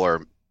of people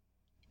are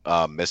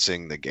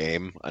missing the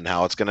game and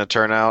how it's going to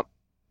turn out.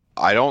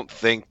 I don't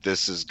think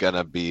this is going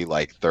to be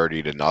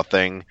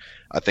 30-0.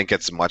 I think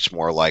it's much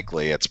more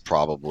likely it's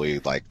probably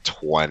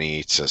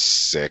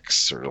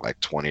 20-6 or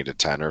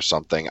 20-10 or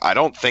something. I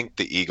don't think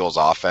the Eagles'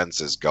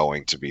 offense is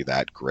going to be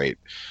that great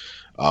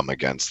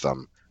against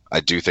them. I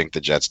do think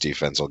the Jets'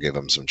 defense will give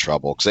them some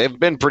trouble because they've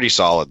been pretty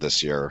solid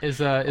this year. Is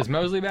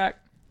Mosley back?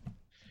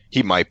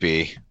 He might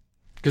be.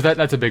 Because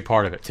that's a big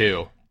part of it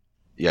too.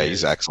 Yeah,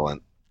 he's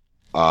excellent.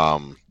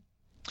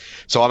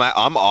 So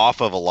I'm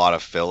off of a lot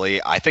of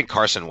Philly. I think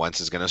Carson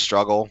Wentz is going to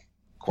struggle,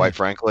 quite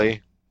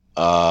frankly.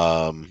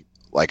 I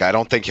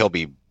don't think he'll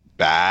be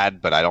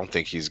bad, but I don't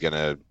think he's going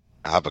to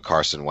have a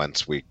Carson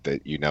Wentz week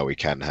that he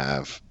can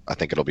have. I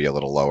think it'll be a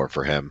little lower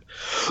for him.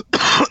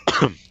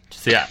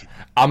 So yeah,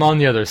 I'm on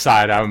the other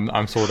side.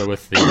 I'm sort of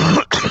with the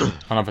I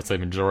don't know if it's the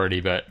majority,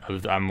 but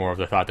I'm more of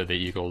the thought that the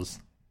Eagles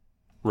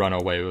run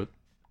away with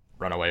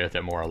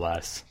it more or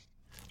less.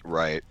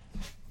 Right.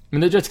 I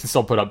mean, the Jets can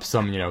still put up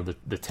some,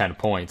 the 10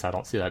 points. I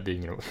don't see that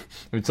being,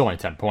 it's only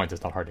 10 points.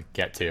 It's not hard to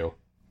get to,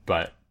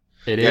 but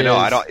it is. No,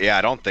 I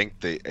don't think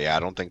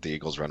the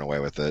Eagles run away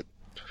with it.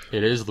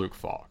 It is Luke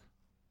Falk.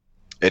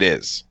 It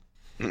is.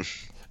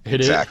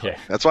 Exactly. Yeah.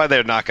 That's why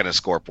they're not going to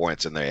score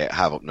points and they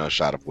have no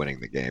shot of winning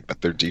the game, but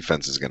their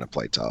defense is going to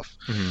play tough.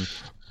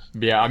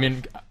 Mm-hmm. Yeah, I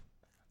mean,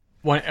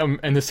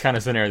 in this kind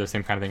of scenario, the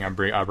same kind of thing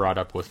I brought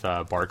up with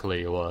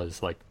Barkley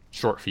was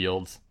short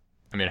fields.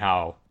 I mean,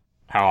 how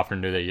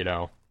often do they,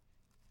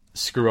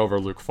 screw over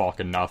Luke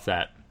Falk enough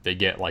that they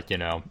get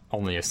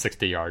only a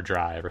 60-yard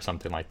drive or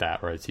something like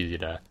that, where it's easy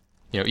to,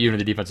 even if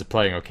the defense is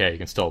playing okay, you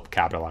can still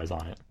capitalize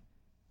on it.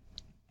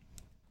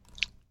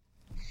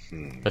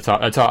 That's how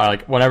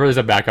whenever there's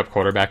a backup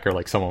quarterback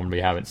or someone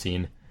we haven't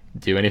seen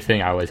do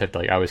anything, I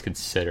always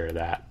consider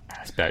that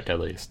aspect at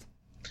least.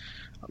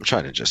 I'm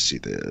trying to just see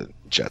the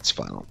Jets'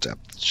 final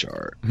depth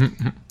chart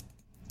and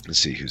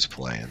see who's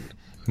playing.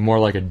 More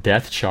like a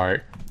death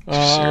chart.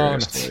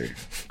 Seriously.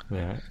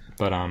 Yeah,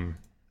 but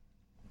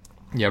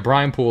yeah,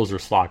 Brian Poole's your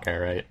slot guy,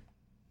 right?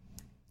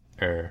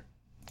 Or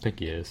I think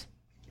he is.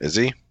 Is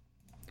he?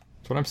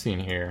 That's what I'm seeing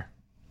here.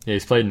 Yeah,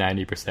 he's played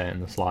 90% in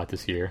the slot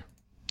this year.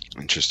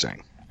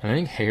 Interesting. And I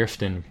think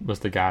Hairston was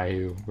the guy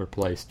who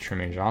replaced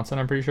Tremaine Johnson,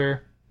 I'm pretty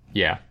sure.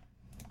 Yeah.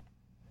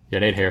 Yeah,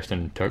 Nate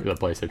Hairston took the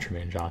place of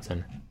Tremaine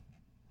Johnson.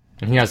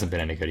 And he hasn't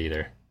been any good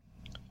either.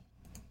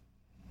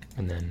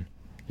 And then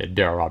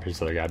Darryl Roberts is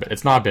the other guy, but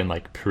it's not been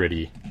like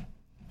pretty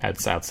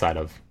outside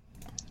of,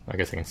 I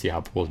guess I can see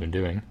how Poole's been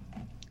doing.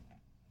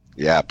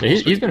 Yeah,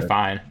 he's been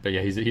fine, but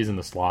yeah, he's in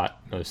the slot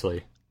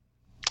mostly.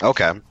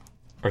 Okay.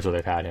 Or so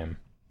they've had him.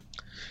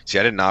 See,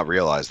 I did not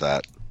realize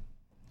that.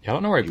 Yeah, I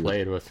don't know where he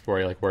played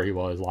where he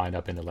was lined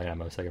up in Atlanta.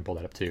 Most I can pull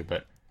that up too,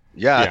 but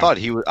yeah, I thought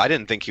he was. I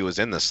didn't think he was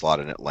in the slot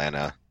in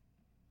Atlanta.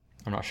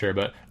 I'm not sure,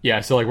 but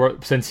yeah. So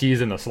since he's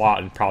in the slot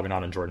and probably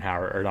not on Jordan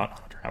Howard or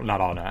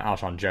not on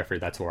Alshon Jeffrey,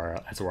 that's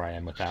where I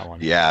am with that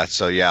one. Yeah.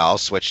 So yeah, I'll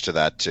switch to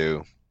that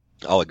too.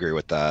 I'll agree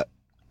with that.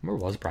 Where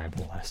was Brian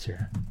Poole last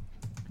year?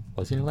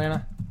 Was he in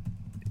Atlanta?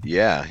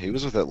 Yeah, he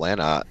was with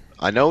Atlanta.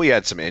 I know he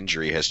had some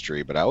injury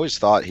history, but I always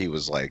thought he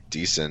was like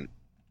decent.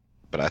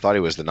 But I thought he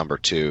was the number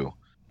 2.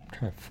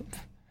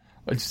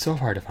 It's so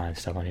hard to find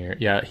stuff on here.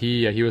 Yeah,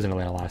 he was in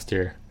Atlanta last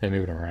year. They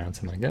moved him around,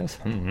 so I guess.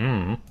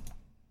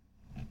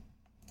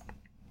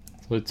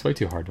 So it's way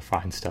too hard to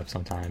find stuff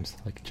sometimes.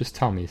 Like, just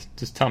tell me,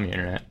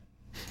 internet.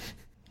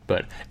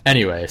 But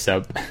anyway,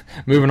 so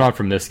moving on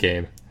from this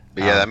game.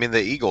 But yeah, I mean,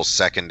 the Eagles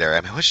secondary.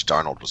 I mean, I wish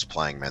Darnold was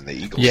playing, man. The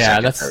Eagles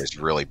secondary is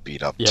really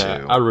beat up too.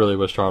 I really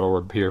wish Darnold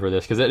were here for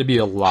this because it'd be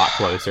a lot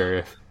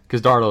closer.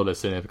 Because Darnold is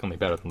significantly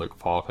better than Luke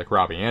Falk. Like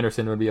Robbie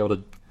Anderson would be able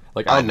to.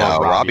 Like I know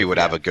Robbie would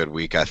have a good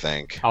week. I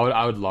think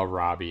I would love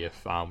Robbie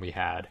if we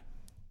had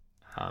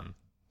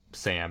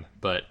Sam,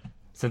 but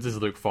since it's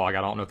Luke Falk,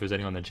 I don't know if there's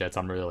anyone on the Jets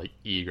I'm really like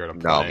eager to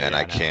play. No, man,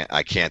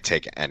 I can't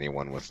take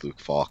anyone with Luke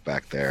Falk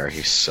back there.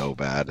 He's so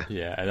bad.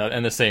 Yeah, and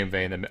in the same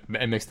vein,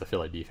 it makes the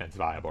Philly defense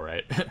viable,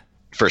 right?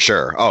 For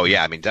sure. Oh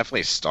yeah, I mean,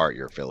 definitely start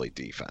your Philly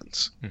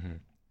defense. Mm-hmm.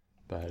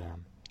 But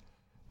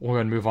we're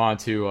going to move on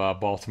to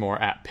Baltimore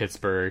at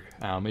Pittsburgh.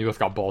 We both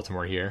got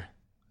Baltimore here.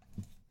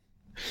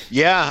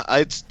 Yeah,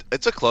 it's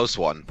a close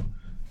one.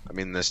 I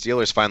mean, the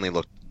Steelers finally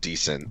looked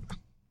decent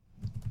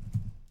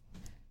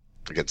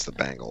against the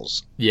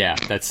Bengals. Yeah,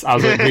 I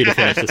was waiting to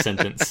finish the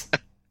sentence.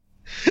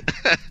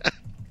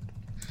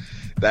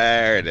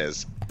 There it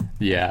is.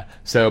 Yeah,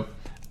 so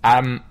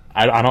I don't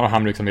know how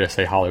many I'm going to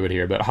say Hollywood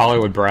here, but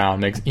Hollywood Brown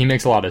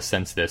makes a lot of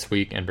sense this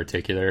week in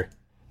particular.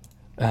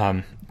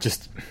 I'm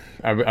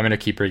going to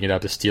keep bringing it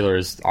up. The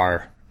Steelers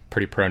are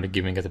pretty prone to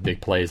giving us the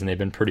big plays, and they've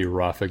been pretty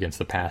rough against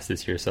the pass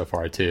this year so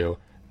far too.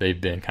 They've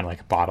been kind of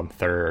like bottom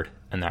third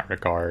in that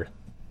regard.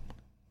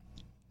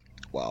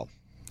 Wow.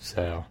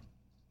 So,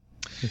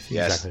 yes,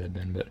 exactly they've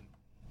been, but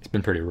it's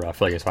been pretty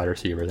rough, like his wide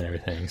receivers and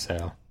everything.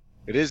 So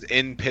it is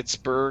in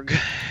Pittsburgh.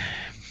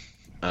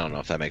 I don't know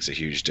if that makes a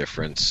huge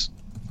difference.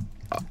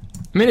 I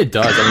mean, it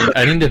does. I mean,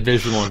 any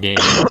divisional game,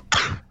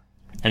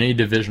 any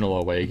divisional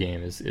away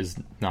game is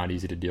not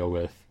easy to deal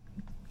with.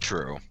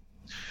 True.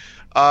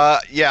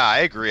 Yeah, I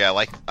agree.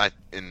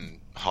 In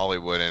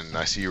Hollywood, and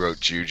I see you wrote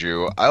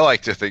Juju. I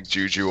like to think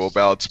Juju will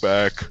bounce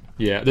back.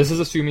 Yeah, this is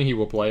assuming he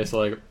will play. So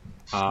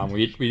like,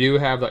 we do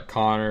have that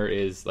Connor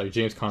is like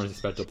James Conner's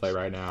expected to play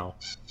right now,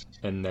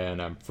 and then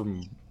I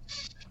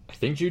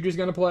think Juju's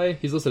going to play.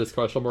 He's listed as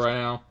questionable right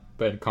now,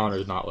 but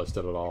Connor's not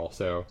listed at all.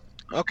 So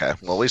okay,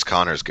 well at least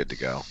Connor's good to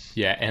go.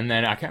 Yeah, and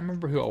then I can't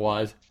remember who it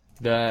was.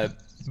 The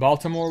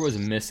Baltimore was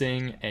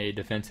missing a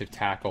defensive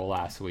tackle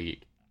last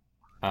week.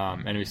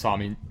 And we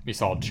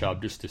saw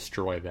Chubb just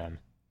destroy them.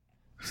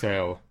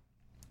 So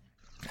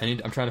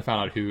I'm trying to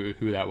find out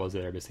who that was that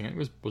they're missing.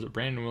 Was it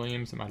Brandon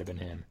Williams? It might have been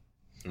him.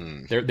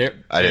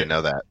 I didn't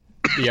know that.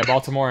 Yeah,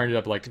 Baltimore ended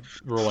up like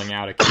rolling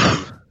out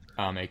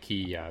a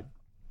key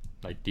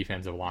like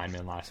defensive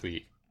lineman last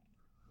week.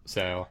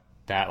 So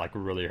that like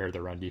really hurt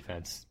the run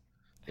defense.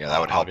 Yeah, that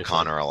would help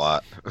Connor a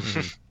lot.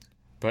 Mm-hmm.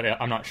 But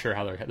I'm not sure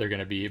how they're going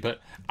to be. But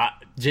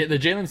the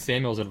Jalen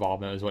Samuels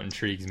involvement is what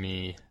intrigues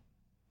me.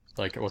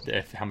 Like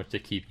how much they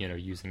keep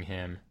using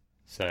him.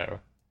 So,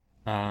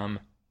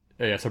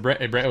 yeah. So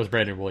it was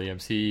Brandon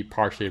Williams. He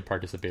partially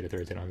participated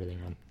Thursday. I don't have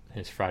anything on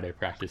his Friday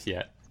practice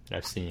yet that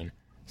I've seen.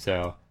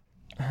 So,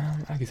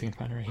 I guess I can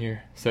find it right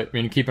here. So I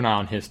mean, keep an eye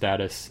on his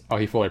status. Oh,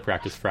 he fully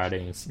practiced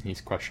Friday, and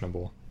he's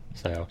questionable.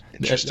 So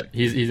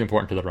he's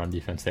important to the run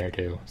defense there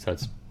too. So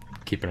it's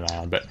keeping an eye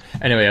on. But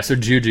anyway, yeah. So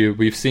Juju,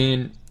 we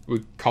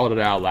called it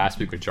out last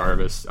week with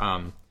Jarvis.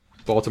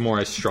 Baltimore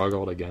has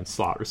struggled against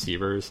slot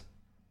receivers.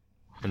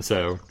 And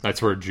so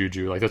that's where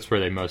that's where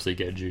they mostly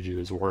get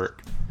Juju's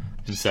work.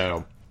 And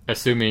so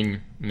assuming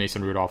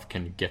Mason Rudolph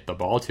can get the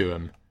ball to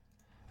him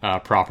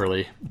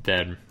properly,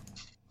 then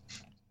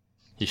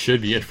he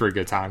should be in for a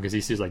good time because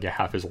he sees like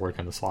half his work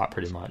in the slot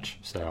pretty much.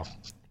 So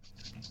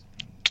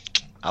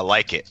I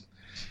like it.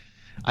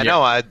 I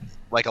know. I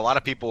like a lot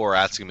of people were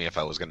asking me if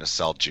I was going to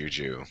sell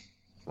Juju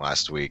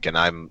last week, and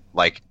I'm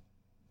like,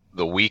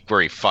 the week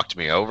where he fucked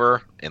me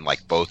over in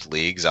like both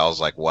leagues, I was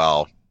like,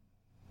 well,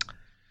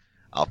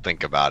 I'll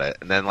think about it.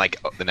 And then like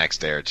the next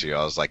day or two,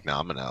 I was like, no,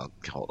 I'm gonna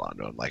hold on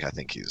to him. Like I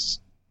think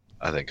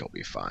he'll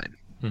be fine.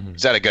 Mm-hmm.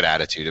 He's got a good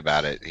attitude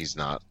about it. He's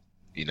not,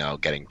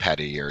 getting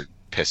petty or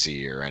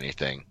pissy or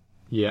anything.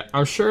 Yeah,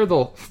 I'm sure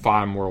they'll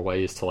find more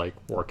ways to like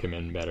work him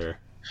in better.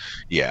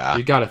 Yeah,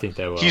 you gotta think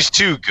they will. He's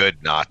too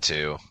good not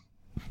to.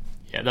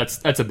 Yeah,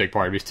 that's a big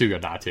part of it. He's too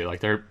good not to.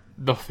 Like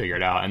they'll figure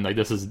it out, and like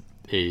this is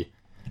a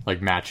like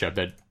matchup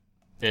that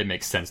it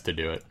makes sense to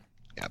do it.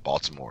 Yeah,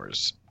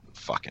 Baltimore's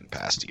fucking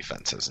pass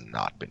defense has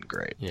not been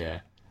great. Yeah.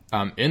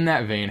 In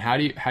that vein, how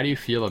do you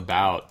feel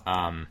about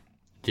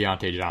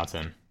Deontay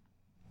Johnson?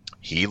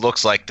 He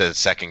looks like the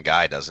second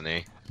guy, doesn't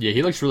he? Yeah,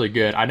 he looks really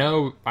good. I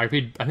know. I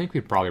think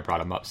we probably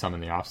brought him up some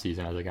in the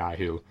offseason as a guy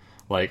who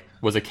like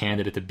was a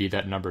candidate to be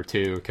that number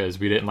 2 because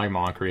we didn't like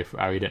Moncrief.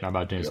 We didn't know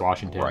about James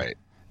Washington, right?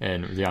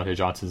 And Deontay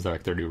Johnson's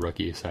like their new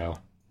rookie. So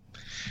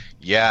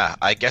yeah,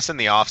 I guess in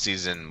the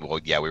offseason, well,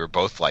 yeah, we were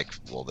both like,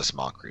 well, this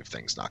Moncrief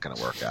thing's not going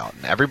to work out.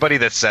 And everybody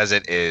that says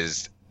it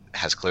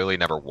has clearly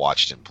never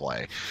watched him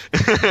play.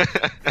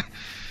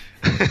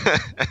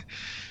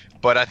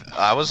 But I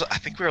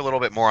think we were a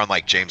little bit more on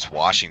like James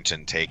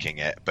Washington taking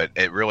it, but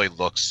it really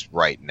looks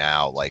right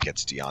now like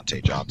it's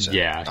Deontay Johnson,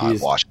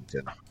 not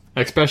Washington.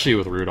 Especially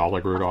with Rudolph.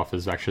 Like Rudolph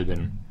has actually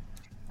been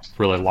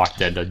really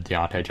locked into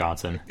Deontay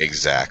Johnson.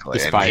 Exactly,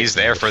 and he's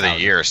there for the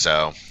year,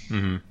 so.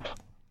 Mm-hmm.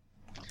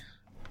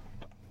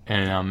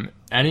 And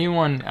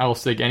anyone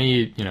else, like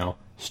any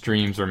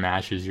streams or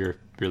matches you're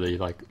really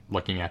like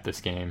looking at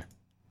this game?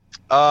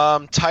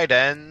 Tight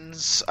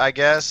ends, I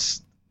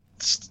guess.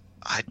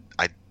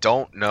 I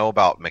don't know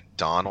about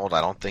McDonald. I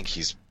don't think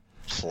he's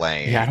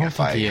playing. Yeah, I don't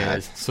think he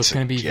is. So it's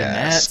going to be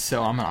Vanette,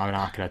 so I'm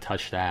not going to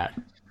touch that.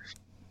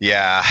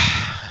 Yeah.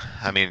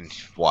 I mean,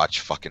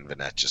 watch fucking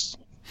Vanette just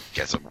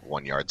gets a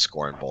 1-yard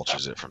score and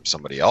vultures it from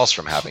somebody else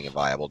from having a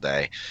viable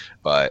day.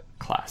 But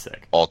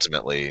classic.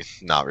 Ultimately,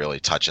 not really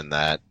touching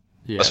that.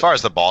 Yeah. As far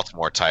as the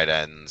Baltimore tight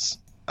ends,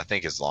 I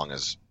think as long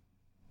as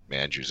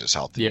Mandrews is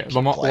healthy. Yeah,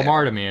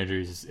 Lamar to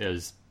Mandrews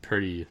is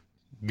pretty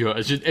good.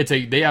 It's just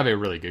they have a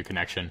really good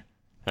connection.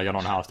 Like I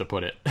don't know how else to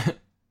put it.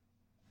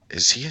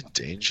 Is he in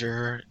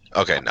danger?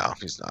 Okay, no,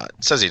 he's not.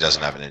 It says he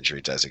doesn't have an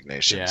injury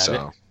designation. Yeah,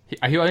 so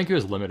I think he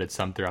was limited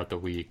some throughout the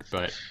week,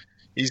 but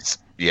he's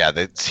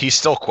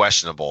still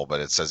questionable.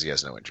 But it says he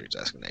has no injury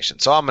designation,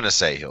 so I'm going to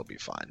say he'll be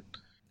fine.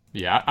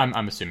 Yeah,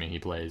 I'm assuming he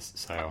plays.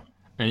 So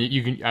and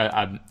you can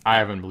I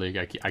have him in the league.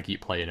 I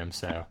keep playing him,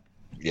 so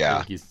yeah, I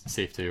think he's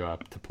safe to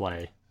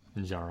play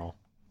in general.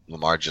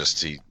 Lamar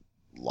he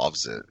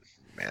loves it,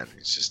 man.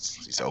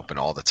 He's open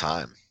all the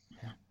time.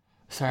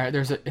 Sorry, I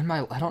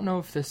don't know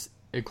if this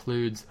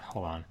includes.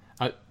 Hold on.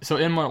 So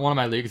in one of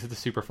my leagues,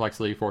 it's the Superflex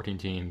League, 14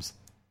 teams.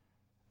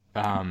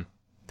 There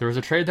was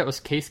a trade that was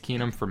Case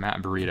Keenum for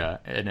Matt Breida,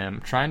 and I'm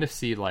trying to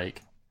see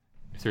like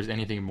if there's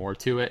anything more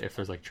to it, if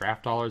there's like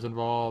draft dollars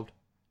involved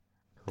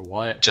or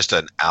what. Just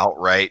an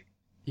outright.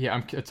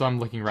 Yeah, I'm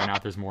looking right now.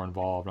 If there's more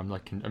involved,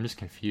 I'm just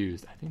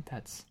confused. I think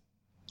that's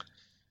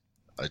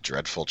a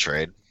dreadful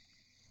trade.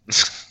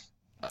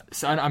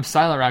 So I'm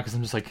silent right because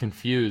I'm just like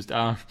confused.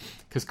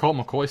 Because Colt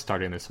McCoy's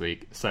starting this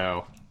week,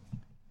 so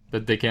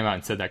that they came out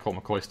and said that Colt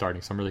McCoy's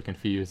starting. So I'm really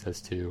confused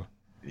as to.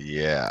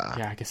 Yeah.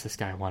 Yeah, I guess this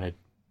guy wanted.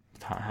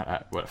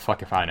 What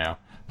fuck if I know?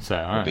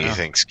 So he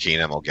thinks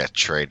Keenum will get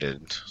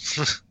traded,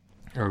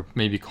 or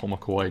maybe Colt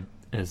McCoy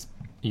is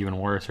even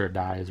worse or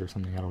dies or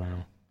something. I don't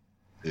know.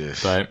 Ugh.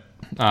 But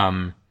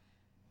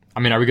I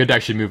mean, are we good to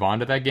actually move on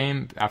to that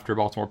game after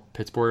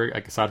Baltimore-Pittsburgh?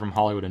 Like, aside from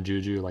Hollywood and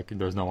Juju, like,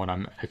 there's no one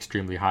I'm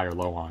extremely high or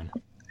low on.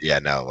 Yeah,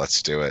 no,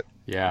 let's do it.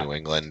 Yeah. New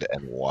England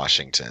and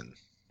Washington.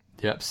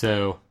 Yep,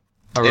 so...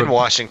 In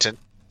Washington.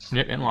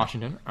 Yep, in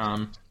Washington.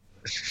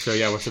 So,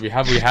 yeah, so we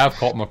have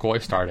Colt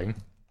McCoy starting.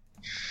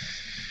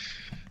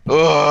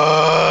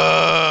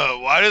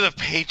 Why do the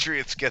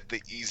Patriots get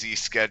the easy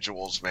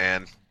schedules,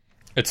 man?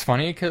 It's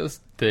funny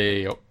because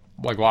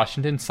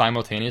Washington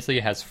simultaneously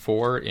has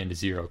 4 and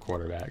 0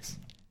 quarterbacks.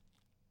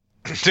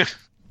 There's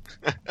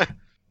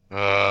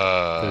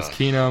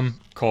Keenum,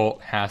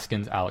 Colt,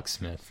 Haskins, Alex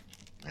Smith.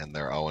 And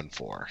they're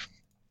 0-4.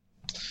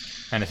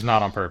 And it's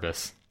not on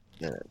purpose.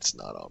 Yeah, it's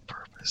not on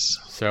purpose.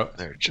 So,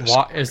 they're just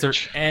is there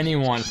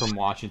anyone from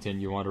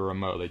Washington you want to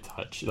remotely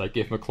touch? Like,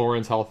 if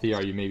McLaurin's healthy,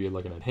 are you maybe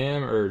looking at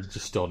him, or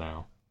just still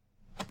no?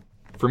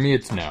 For me,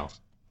 it's no.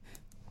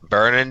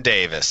 Vernon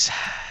Davis.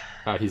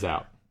 He's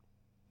out.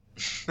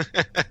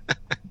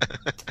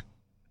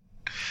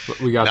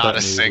 We got not that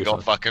a single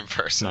fucking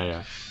person. No,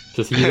 yeah.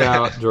 Just he's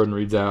out. Jordan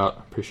Reed's out.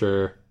 I'm pretty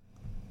sure.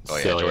 Oh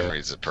yeah, Jordan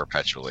Reed's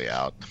perpeteally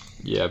out.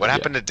 Yeah. What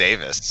happened to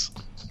Davis?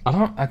 I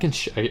don't. I can.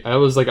 I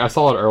was like, I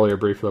saw it earlier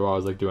briefly while I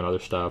was like doing other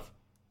stuff.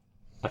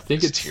 I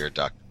think his tear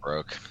duct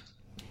broke.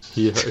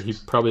 He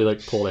probably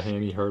like pulled a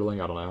hammy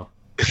hurdling. I don't know.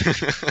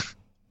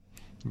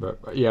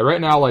 But yeah, right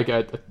now like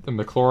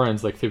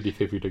McLaurin's like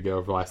 50-50 to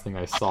go for the last thing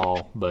I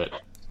saw. But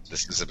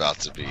this is about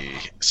to be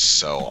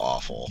so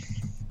awful.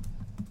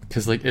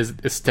 Because, like, is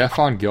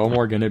Stephon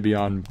Gilmore going to be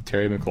on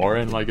Terry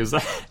McLaurin? Like, is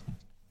that...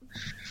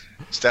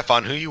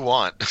 Stephon, who you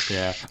want.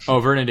 Yeah.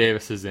 Oh, Vernon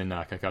Davis is in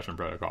concussion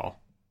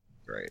protocol.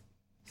 Great.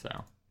 So,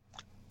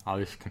 all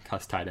these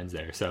concussed tight ends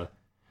there. So,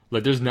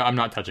 like, I'm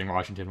not touching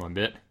Washington one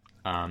bit.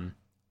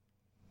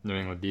 New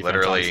England defense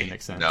literally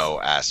makes sense. No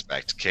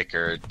aspect.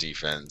 Kicker,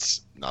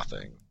 defense,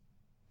 nothing.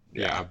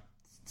 Yeah.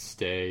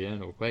 Stay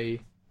in away.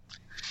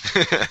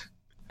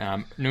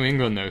 New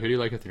England, though. Who do you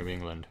like with New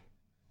England?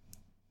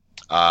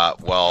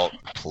 Well,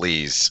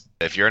 please.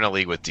 If you're in a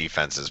league with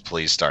defenses,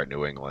 please start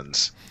New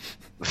England's.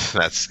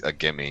 That's a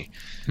gimme.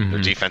 Mm-hmm.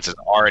 Their defense is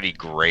already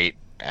great,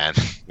 and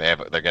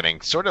they're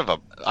getting sort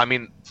of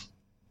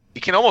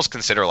you can almost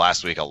consider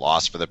last week a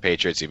loss for the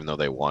Patriots, even though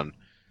they won.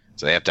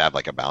 So they have to have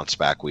like a bounce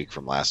back week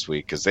from last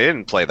week because they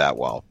didn't play that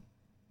well.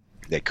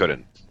 They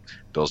couldn't.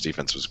 Bill's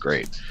defense was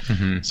great.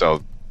 Mm-hmm.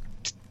 So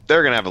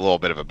they're going to have a little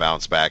bit of a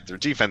bounce back. Their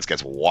defense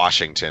gets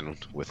Washington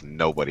with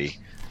nobody.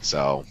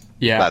 So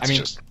that's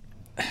just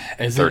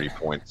 30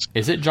 points.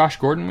 Is it Josh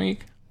Gordon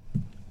week?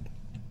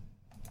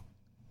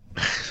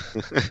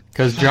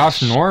 Because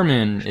Josh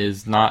Norman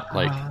is not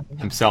like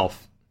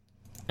himself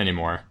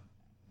anymore.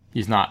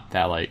 He's not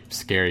that like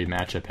scary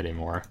matchup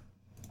anymore.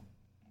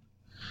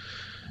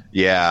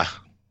 Yeah,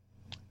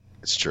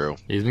 it's true.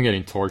 He's been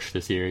getting torched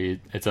this year.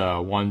 It's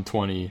a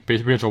 120,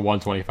 basically a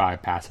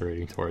 125 passer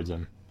rating towards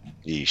him.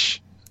 Yeesh.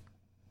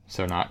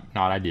 So not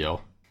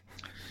ideal.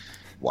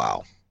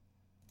 Wow.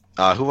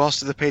 Who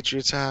else do the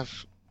Patriots have?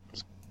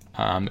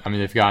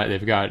 They've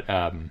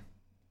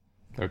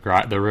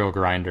got the real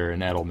grinder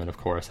and Edelman, of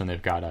course, and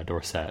they've got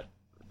Dorsett.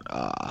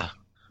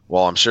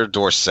 Well, I'm sure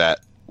Dorsett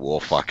will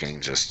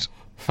fucking just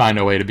find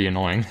a way to be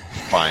annoying.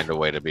 Find a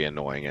way to be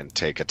annoying and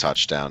take a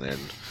touchdown in.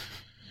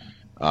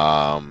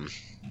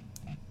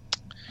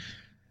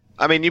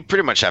 You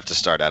pretty much have to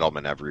start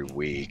Edelman every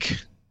week.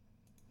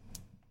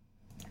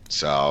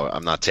 So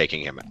I'm not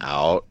taking him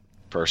out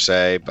per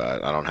se,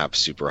 but I don't have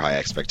super high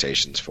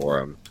expectations for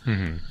him.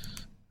 Mm-hmm.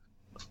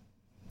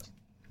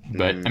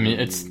 But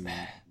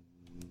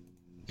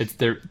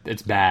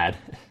it's bad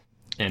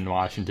in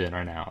Washington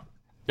right now.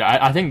 Yeah,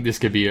 I think this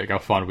could be like a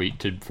fun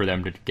week for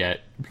them to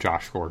get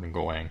Josh Gordon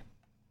going.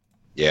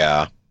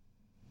 Yeah.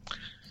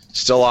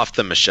 Still off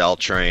the Michelle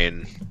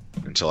train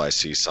until I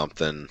see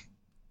something.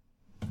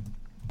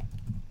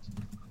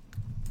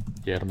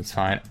 Yeah, Edelman's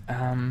fine.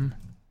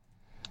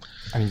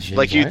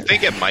 You'd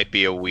think it might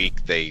be a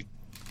week they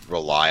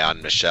rely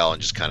on Michelle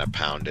and just kind of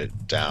pound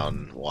it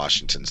down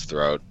Washington's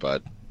throat,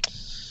 but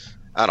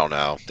I don't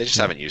know. They just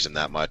haven't used him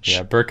that much.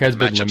 Yeah, Burke has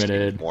been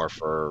limited. More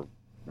for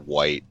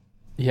White.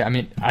 Yeah,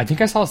 I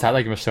think I saw a stat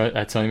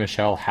that Sony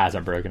Michel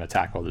hasn't broken a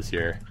tackle this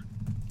year.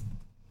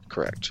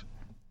 Correct.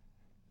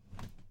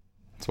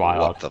 It's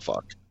wild. What the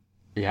fuck?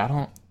 Yeah, I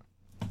don't...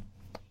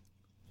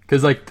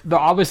 Because,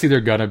 obviously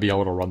they're going to be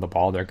able to run the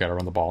ball. They're going to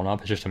run the ball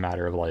enough. It's just a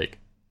matter of,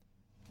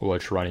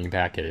 which running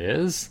back it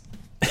is.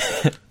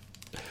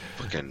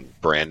 Fucking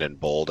Brandon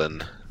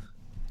Bolden.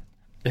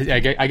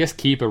 I guess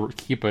keep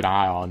an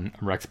eye on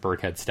Rex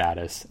Burkhead's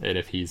status and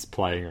if he's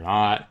playing or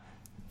not.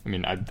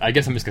 I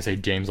guess I'm just going to say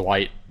James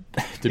White.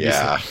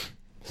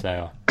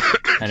 So,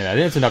 anyway, I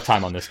think it's enough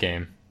time on this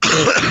game.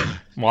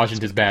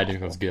 Washington's bad, New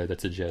England's good.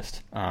 That's a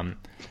gist.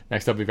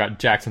 Next up, we've got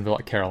Jacksonville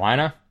at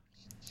Carolina.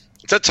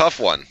 It's a tough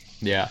one.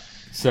 Yeah.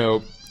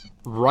 So,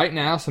 right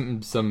now,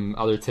 some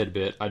other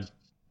tidbit. I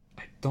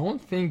don't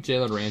think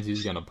Jalen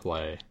Ramsey's going to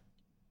play.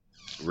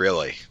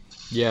 Really?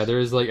 Yeah,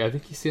 there's I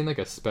think he's seeing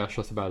a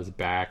specialist about his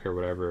back or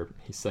whatever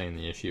he's saying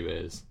the issue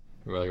is.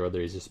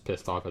 Whether he's just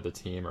pissed off at the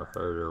team or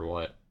hurt or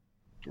what.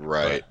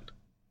 Right. But,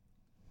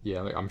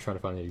 yeah, I'm trying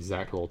to find the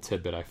exact little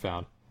tidbit I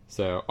found.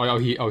 So,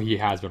 he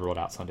has been ruled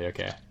out Sunday.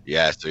 Okay.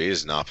 Yeah, so he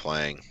is not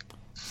playing.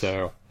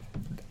 So,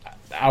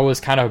 I was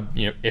kind of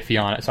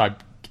iffy on it. So I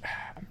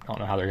don't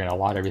know how they're going to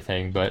allot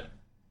everything, but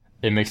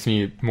it makes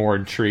me more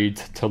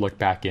intrigued to look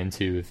back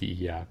into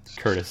the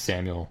Curtis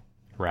Samuel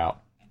route.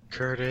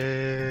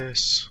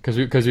 Curtis,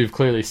 because we've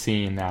clearly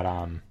seen that.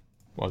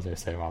 What was I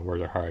say? Wow,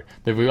 words are hard.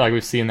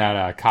 We've seen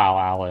that Kyle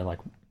Allen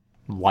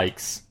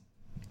likes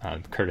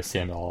Curtis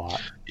Samuel a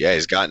lot. Yeah,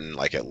 he's gotten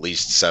at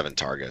least 7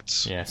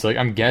 targets. Yeah, so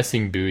I'm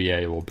guessing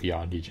Bouye will be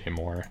on DJ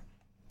Moore.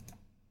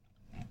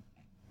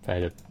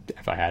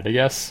 If I had to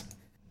guess,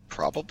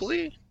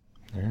 probably.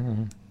 Yeah.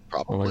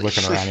 Probably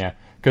looking around, yeah,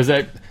 because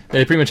they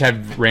pretty much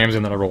have Rams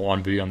on the number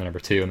 1, Bouye on the number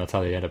 2, and that's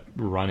how they end up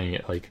running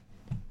it,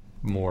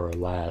 more or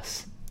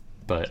less.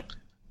 But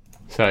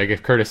so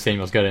if Curtis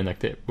Samuel's got in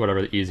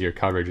whatever the easier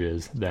coverage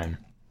is, then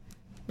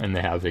and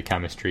they have the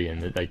chemistry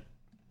and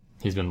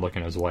he's been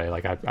looking his way.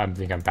 I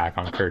think I'm back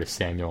on Curtis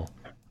Samuel.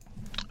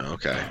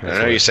 Okay. I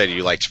know you said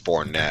you liked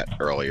Fournette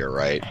earlier,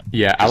 right?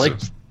 Yeah, I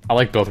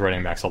like both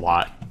running backs a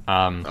lot.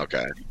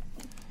 Okay.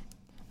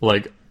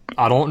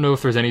 I don't know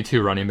if there's any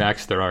 2 running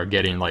backs that are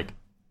getting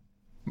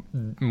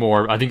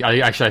more. I think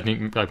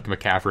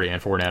McCaffrey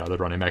and Fournette are the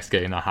running backs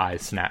getting the high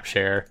snap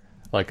share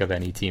of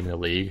any team in the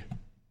league.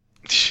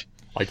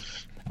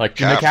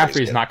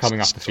 McCaffrey's not coming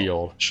off the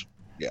field.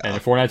 Yeah.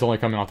 And Fournette's only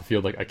coming off the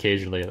field like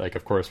occasionally, like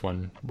of course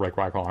when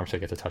Michael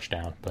Armstead gets a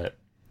touchdown, but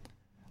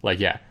like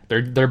yeah,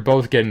 they're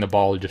both getting the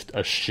ball just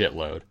a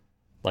shitload.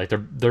 Like they're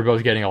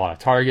both getting a lot of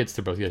targets,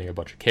 they're both getting a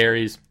bunch of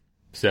carries.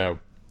 So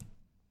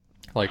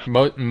like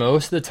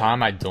most of the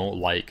time I don't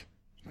like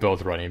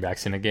both running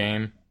backs in a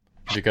game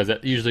because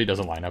it usually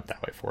doesn't line up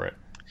that way for it.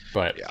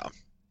 But yeah,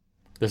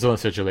 there's other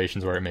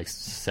situations where it makes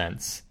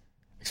sense,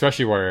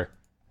 especially where,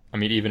 I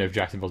mean, even if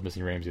Jacksonville's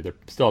missing Ramsey, they're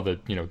still have a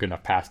good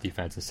enough pass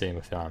defense. The same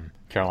with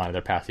Carolina,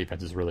 their pass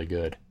defense is really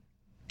good.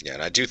 Yeah,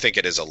 and I do think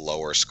it is a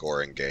lower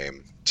scoring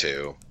game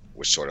too,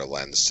 which sort of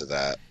lends to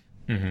that.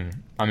 Mm-hmm.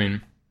 I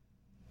mean,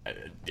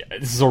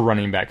 this is a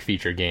running back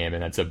feature game,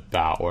 and that's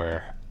about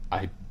where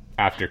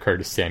after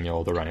Curtis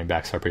Samuel, the running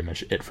backs are pretty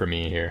much it for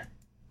me here.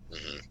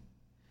 Mm-hmm.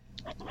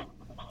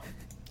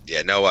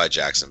 Yeah, no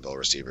Jacksonville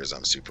receivers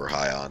I'm super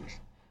high on.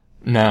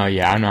 No,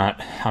 yeah, I'm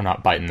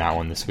not biting that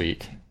one this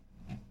week.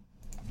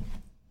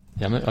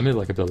 Yeah, I'm gonna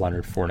look at the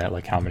Leonard Fournette,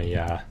 like how many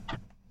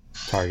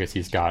targets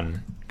he's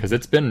gotten, because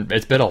it's been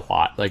a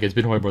lot. Like it's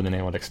been way more than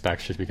anyone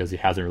expects, just because he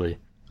hasn't really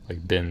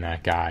like been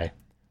that guy.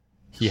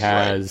 He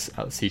has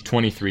let's see,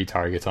 23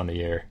 targets on the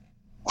year.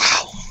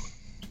 Wow,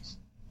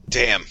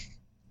 damn.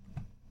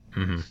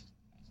 Mm-hmm.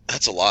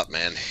 That's a lot,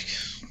 man.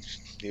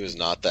 He was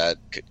not that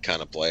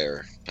kind of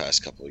player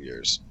past couple of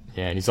years.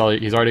 Yeah, and he's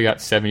already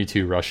got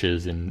 72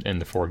 rushes in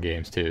the 4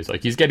 games too. It's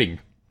like he's getting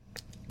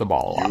the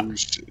ball a lot.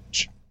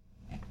 Usage.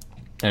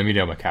 And we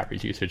know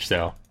McCaffrey's usage,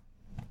 so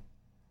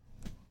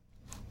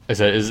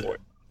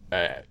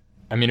I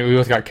mean, we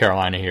both got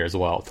Carolina here as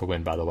well to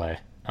win. By the way,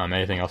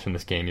 anything else from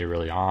this game you're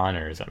really on,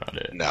 or is that about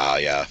it? Nah,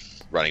 yeah,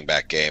 running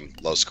back game,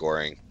 low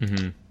scoring,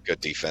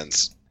 good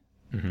defense.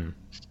 Mm-hmm.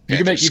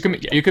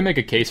 You can make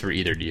a case for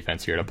either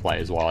defense here to play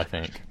as well, I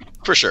think.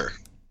 For sure.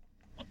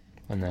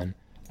 And then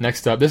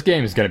next up, this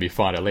game is going to be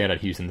fun. Atlanta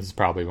at Houston. This is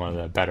probably one of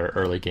the better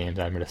early games,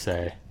 I'm going to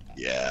say.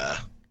 Yeah.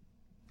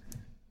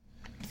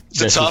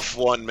 It's a tough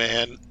one,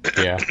 man.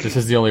 Yeah, this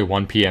is the only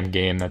 1 p.m.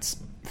 game that's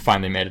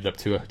finally made it up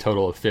to a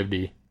total of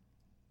 50.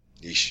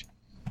 Yeesh.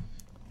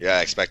 Yeah,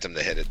 I expect him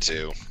to hit it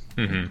too.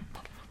 Mm-hmm.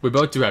 We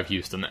both do have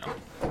Houston now.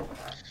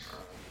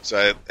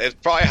 So it's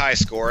probably high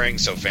scoring,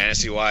 so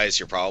fantasy-wise,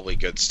 you're probably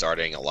good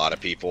starting a lot of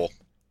people.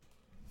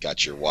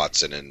 Got your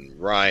Watson and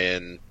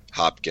Ryan,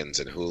 Hopkins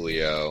and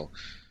Julio.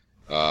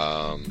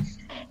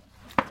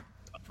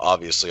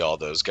 Obviously all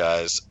those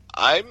guys.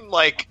 I'm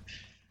like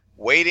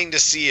waiting to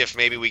see if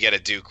maybe we get a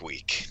Duke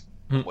week.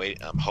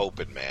 I'm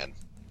hoping, man.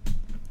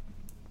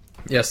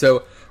 Yeah,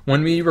 so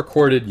when we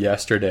recorded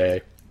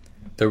yesterday,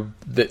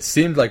 it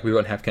seemed like we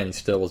wouldn't have Kenny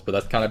Stills, but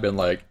that's kind of been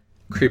like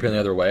creeping the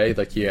other way.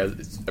 Like he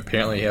has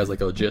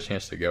like a legit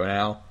chance to go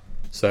now.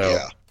 So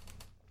yeah.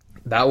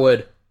 That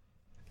would,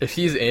 if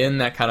he's in,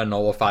 that kind of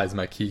nullifies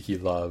my Kiki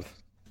love.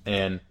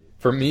 And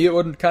for me, it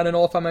would kind of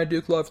nullify my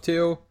Duke love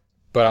too.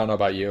 But I don't know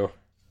about you.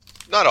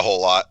 Not a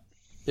whole lot.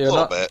 Yeah, a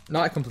little bit.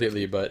 Not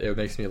completely, but it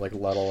makes me like a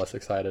little less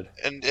excited.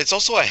 And it's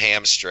also a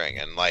hamstring,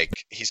 and like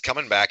he's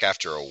coming back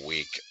after a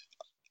week.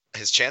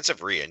 His chance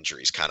of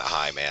re-injury is kind of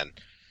high, man.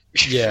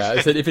 Yeah,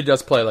 I said if he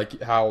does play,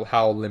 like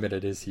how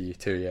limited is he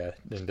too? Yeah,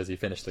 and does he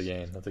finish the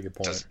game? That's a good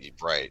point.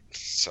 Right.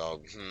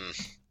 So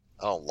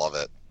I don't love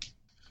it.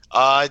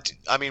 I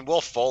mean,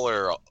 Will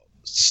Fuller.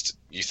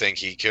 You think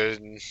he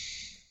could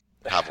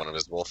have one of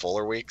his Will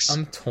Fuller weeks?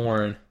 I'm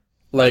torn.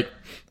 Like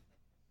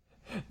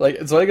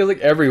it's like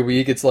every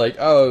week it's like,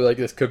 oh, like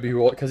this could be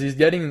Will, because he's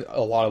getting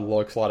a lot of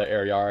looks, a lot of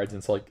air yards, and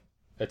it's like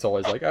it's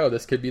always like, oh,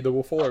 this could be the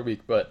Will Fuller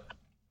week, but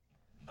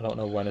I don't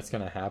know when it's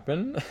gonna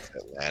happen.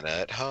 Atlanta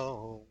at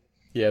home.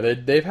 Yeah,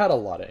 they've had a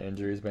lot of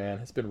injuries, man.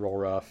 It's been real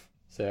rough.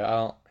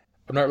 So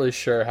I'm not really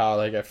sure how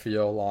like I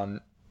feel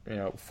on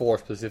Fuller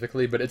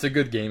specifically, but it's a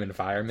good game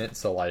environment,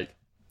 so like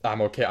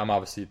I'm okay. I'm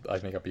obviously I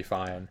think I'll be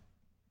fine.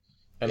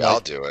 And yeah, I'll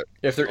do it.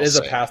 If there is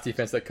a pass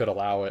defense that could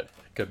allow it,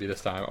 it could be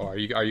this time. Or are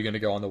you going to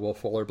go on the Will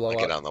Fuller blow up?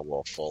 Get on the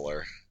Will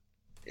Fuller.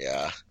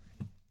 Yeah,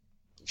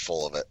 I'm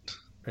full of it.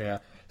 Yeah.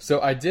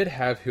 So I did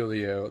have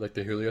Julio, like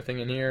the Julio thing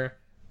in here,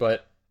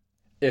 but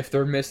if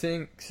they're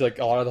missing, cause like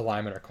a lot of the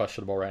linemen are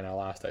questionable right now.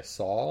 Last I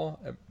saw,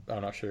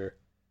 I'm not sure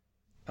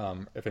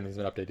if anything's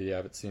been updated yet. I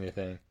haven't seen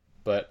anything.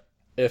 But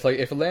if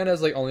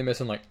Atlanta's like only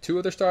missing like 2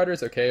 of their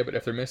starters, okay. But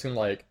if they're missing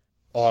like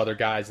all other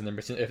guys and they're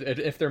missing,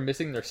 if they're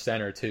missing their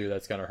center too,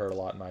 that's gonna hurt a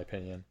lot in my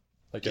opinion.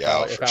 Like if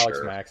Alex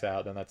Mack's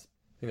out, then I think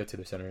that's who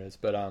the center is.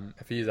 But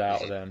if he's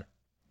out, then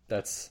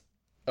that's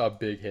a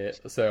big hit.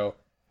 So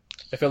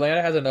if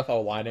Atlanta has enough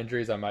line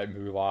injuries, I might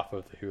move off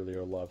of the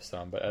Julio love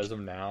some. But as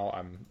of now,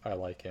 I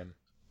like him.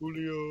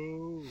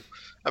 Julio.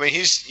 I mean,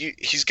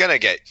 he's gonna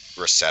get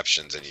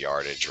receptions and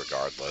yardage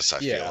regardless. I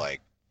feel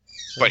like,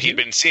 but he'd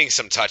been seeing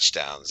some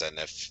touchdowns, and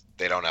if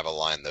they don't have a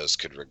line, those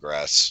could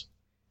regress.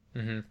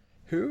 Mm-hmm.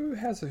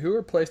 Who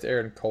replaced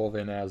Aaron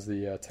Colvin as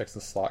the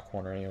Texas slot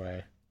corner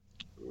anyway?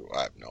 Ooh,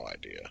 I have no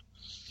idea.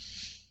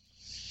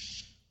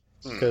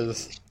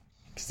 Because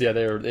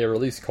they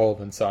released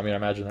Colvin, so I mean, I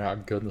imagine they're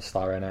not good in the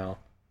slot right now.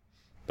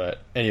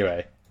 But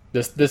anyway,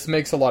 this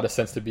makes a lot of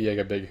sense to be like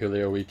a big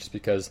Julio week, just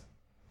because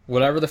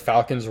whenever the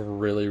Falcons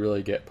really,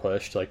 really get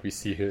pushed, like, we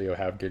see Julio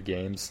have good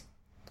games.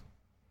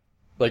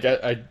 Like,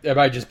 it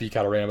might just be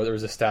kind of random, but there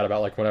was a stat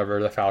about, like,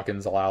 whenever the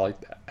Falcons allow, like,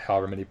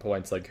 however many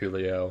points, like,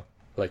 Julio,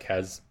 like,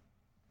 has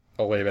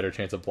a way better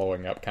chance of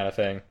blowing up kind of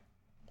thing.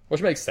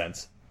 Which makes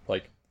sense.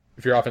 Like,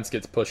 if your offense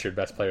gets pushed, your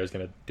best player is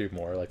going to do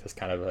more. Like, that's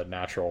kind of a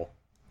natural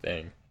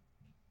thing.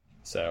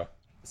 So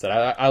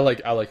I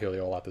like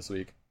Julio a lot this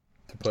week,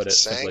 to put it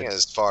Saying simply.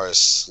 As far as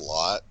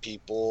slot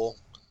people,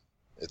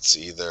 it's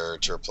either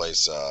to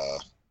replace,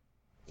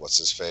 what's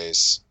his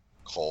face?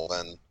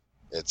 Colvin.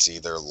 It's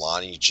either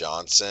Lonnie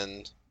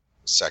Johnson,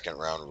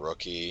 second-round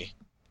rookie,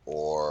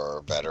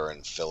 or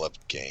veteran Philip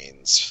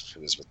Gaines,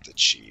 who is with the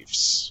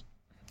Chiefs.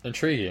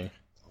 Intriguing.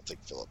 I don't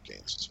think Philip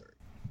Gaines was very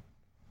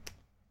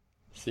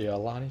See,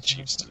 Lonnie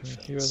Chiefs Johnson,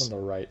 defense. he was on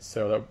the right,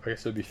 so that, I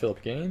guess it would be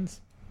Philip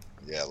Gaines?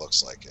 Yeah, it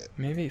looks like it.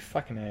 Maybe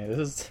fucking A. This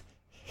is...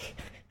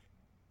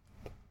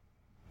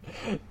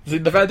 See,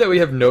 the fact that we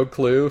have no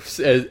clue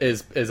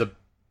is a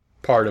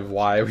part of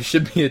why we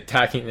should be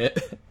attacking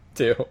it,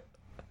 too.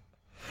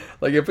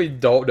 Like, if we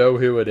don't know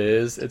who it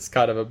is, it's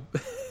kind of a...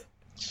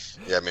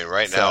 Yeah, I mean,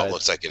 right now Sad. it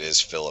looks like it is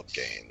Philip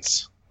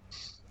Gaines.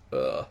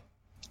 Ugh.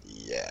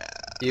 Yeah.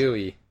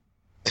 Ewy.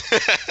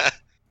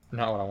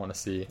 Not what I want to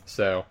see.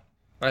 So,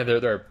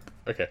 they're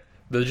okay.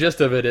 The gist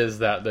of it is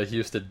that the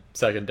Houston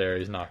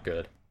secondary is not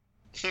good.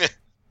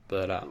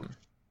 But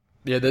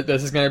yeah,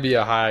 this is going to be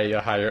the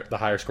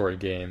higher scoring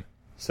game.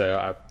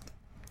 So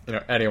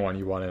anyone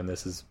you want in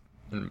this is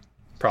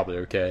probably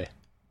okay.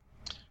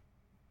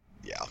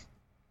 Yeah.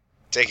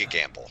 Take a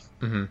gamble.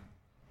 Mm-hmm.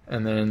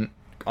 And then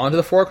on to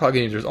the 4 o'clock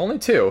games. There's only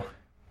 2.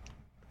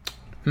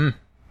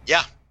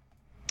 Yeah.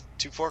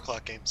 2 4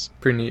 o'clock games.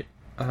 Pretty neat.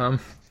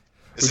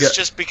 Is this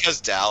just because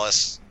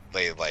Dallas,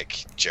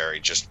 Jerry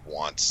just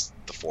wants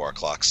the 4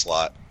 o'clock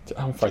slot?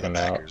 I don't fucking know.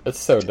 Packers It's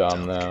so didn't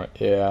dumb tell though.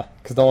 Yeah,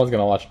 because no one's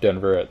gonna watch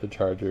Denver at the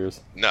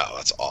Chargers. No,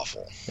 that's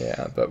awful.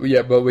 Yeah, but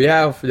we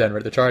have Denver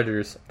at the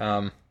Chargers.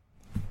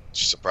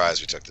 Just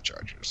surprised we took the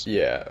Chargers.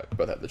 Yeah,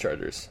 both have the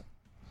Chargers.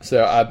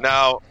 So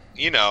Now,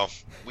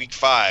 week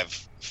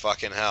 5,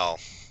 fucking hell.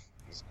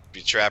 Be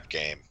a trap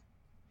game.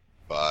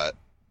 But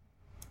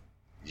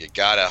you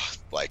gotta,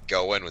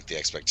 go in with the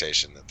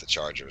expectation that the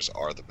Chargers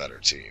are the better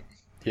team.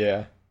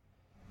 yeah.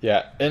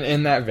 And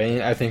in that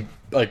vein, I think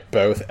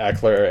both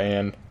Eckler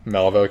and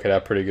Melville could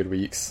have pretty good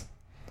weeks.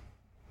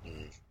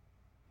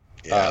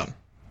 Yeah.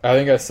 I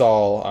think I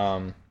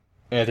saw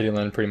Anthony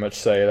Lynn pretty much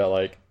say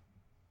that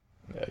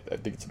I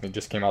think something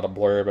just came out of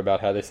blurb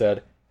about how they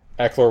said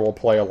Eckler will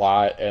play a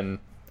lot and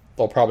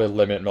they'll probably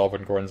limit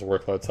Melvin Gordon's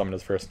workload some in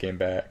his first game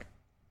back,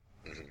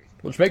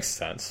 which makes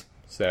sense.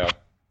 So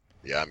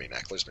Yeah, I mean,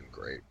 Eckler's been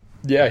great.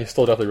 yeah, he's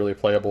still definitely really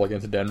playable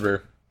against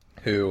Denver,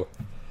 who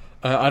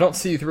I don't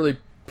see really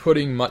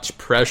putting much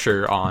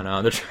pressure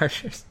on the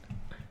Chargers.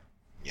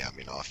 Yeah, I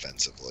mean,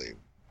 offensively,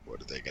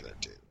 what are they going to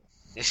do?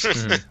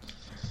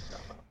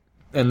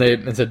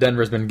 And so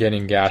Denver's been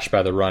getting gashed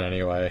by the run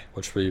anyway,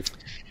 which we've...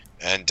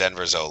 And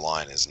Denver's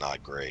O-line is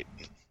not great.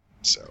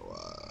 So,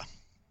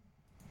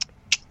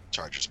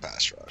 Chargers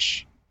pass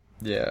rush.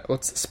 Yeah,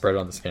 what's the spread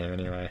on this game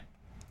anyway?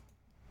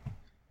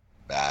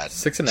 Bad.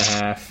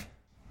 6.5.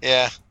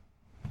 Yeah.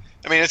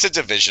 I mean, it's a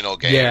divisional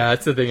game. Yeah,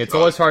 that's the thing. It's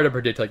always hard to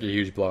predict a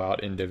huge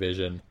blowout in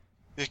division.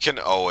 It can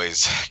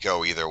always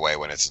go either way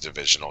when it's a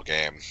divisional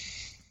game.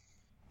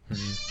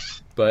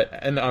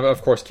 And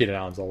of course, Keenan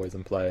Allen's always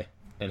in play.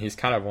 And he's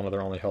kind of one of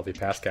their only healthy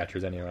pass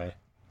catchers anyway.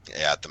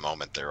 Yeah, at the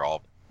moment, they're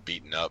all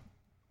beaten up.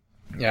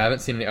 Yeah, I haven't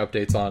seen any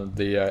updates on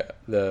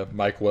the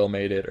Mike Will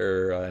made it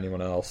or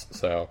anyone else.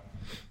 So,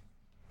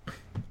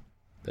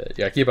 but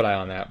yeah, keep an eye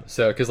on that.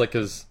 So,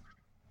 because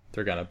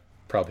they're gonna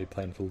probably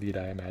play for the lead,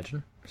 I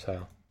imagine.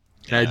 So,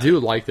 and I do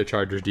like the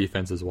Chargers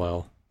defense as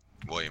well.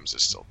 Williams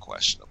is still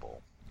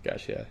questionable.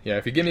 Gosh, yeah.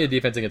 If you give me a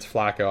defense against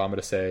Flacco, I'm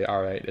gonna say,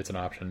 all right, it's an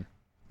option.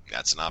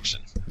 That's an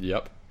option.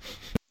 Yep.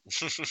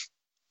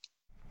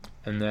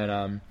 And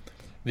then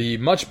the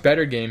much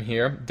better game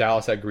here,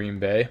 Dallas at Green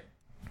Bay.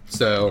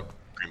 So.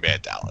 Green Bay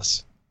at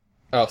Dallas.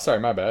 Oh, sorry,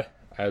 my bad.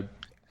 I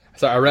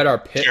read our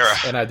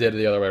picks and I did it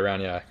the other way around.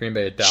 Yeah, Green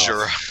Bay at Dallas.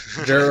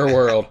 Sure. Mirror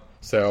world.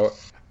 So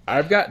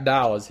I've got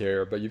Dallas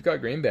here, but you've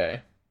got Green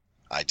Bay.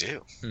 I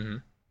do. Mm-hmm.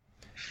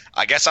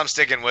 I guess I'm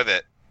sticking with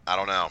it. I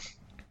don't know.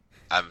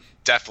 I've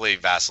definitely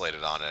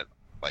vacillated on it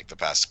the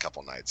past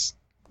couple nights.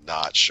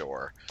 Not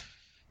sure.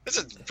 It's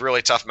a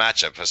really tough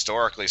matchup.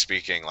 Historically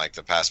speaking,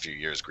 the past few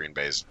years, Green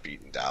Bay's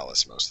beaten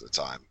Dallas most of the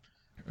time.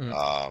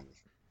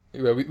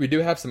 We do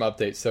have some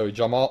updates. So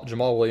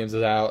Jamal Williams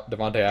is out.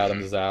 Devontae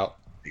Adams is out.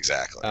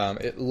 Exactly.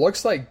 It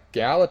looks like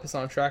Gallup is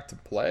on track to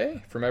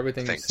play from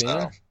everything we've seen.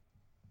 So.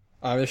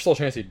 There's still a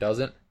chance he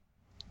doesn't,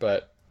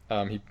 but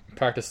he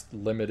practiced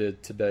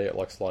limited today, it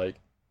looks like.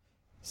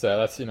 So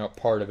that's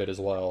part of it as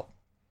well.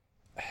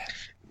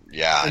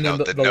 Yeah, I know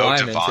the no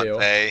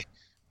Devontae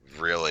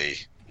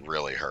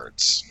really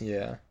hurts.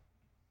 Yeah.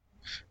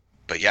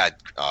 But yeah,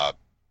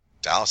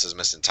 Dallas is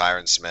missing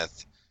Tyron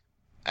Smith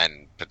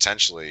and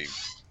potentially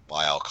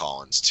Lyle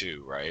Collins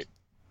too, right?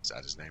 Is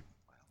that his name?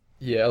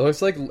 Yeah, it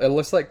looks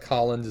like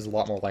Collins is a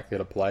lot more likely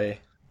to play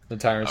than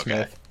Tyron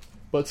Smith,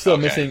 but still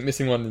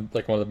missing one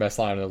of the best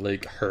line in the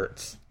league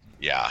hurts.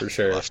 Yeah, for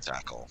sure. Left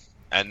tackle,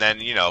 and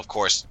then of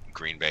course,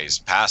 Green Bay's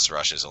pass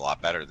rush is a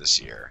lot better this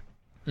year.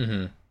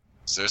 Mm-hmm.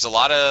 So there's a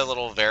lot of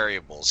little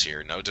variables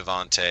here. No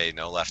Devontae,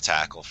 no left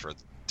tackle for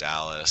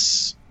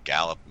Dallas.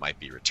 Gallup might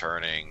be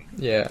returning.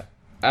 Yeah.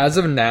 As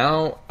of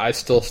now, I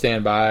still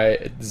stand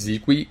by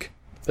Zeke week.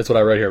 That's what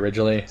I wrote here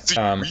originally.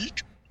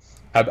 Zeke.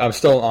 I'm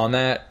still on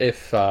that.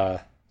 If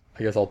I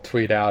guess I'll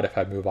tweet out if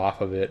I move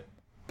off of it.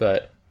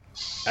 But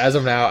as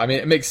of now, I mean,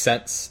 it makes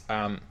sense.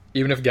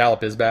 Even if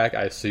Gallup is back,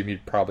 I assume he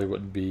probably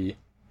wouldn't be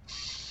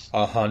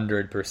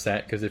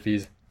 100%. Because if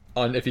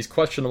he's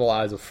questionable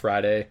as of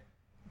Friday,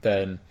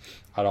 then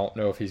I don't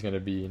know if he's going to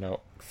be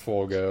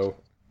full go.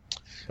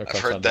 I've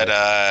heard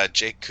that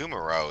Jake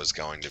Kumaro is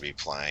going to be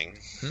playing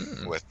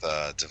with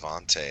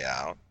Devontae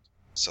out,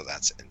 so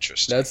that's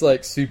interesting. That's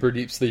like super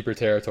deep sleeper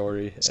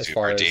territory.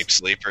 Super deep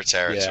sleeper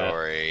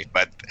territory. Yeah.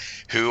 But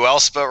who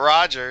else but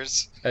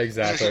Rodgers?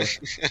 Exactly.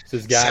 It's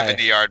this guy.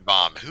 70-yard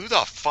bomb. Who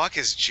the fuck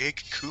is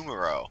Jake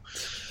Kumaro?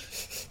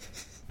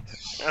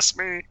 That's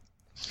me.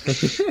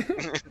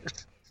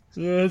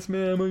 Yes,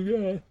 man, I'm a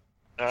guy.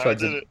 I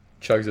did it.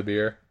 Chugs a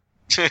beer.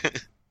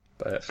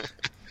 But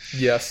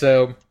yeah,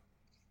 so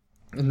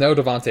no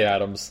Devontae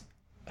Adams.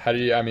 How do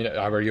you? I mean,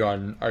 are you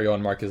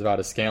on Marcus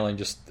Valdes-Scantling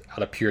just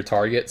out of pure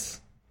targets?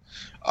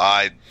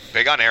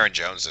 Big on Aaron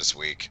Jones this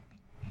week.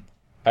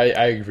 I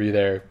agree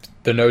there.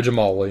 The no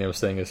Jamal Williams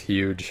thing is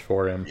huge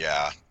for him.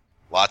 Yeah,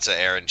 lots of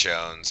Aaron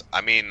Jones.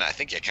 I mean, I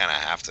think you kind of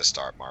have to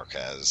start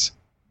Marquez.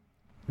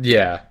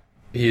 Yeah,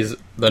 he's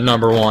the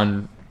number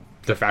one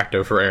de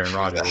facto for Aaron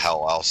Rodgers. Who the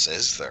hell else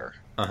is there?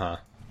 Uh-huh.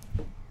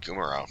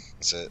 Kumaro.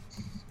 That's it.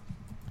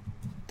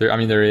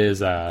 There is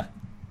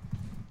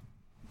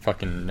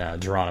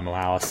Geronimo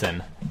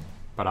Allison,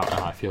 but I don't know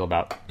how I feel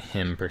about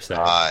him per se.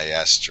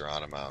 Yes,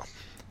 Geronimo.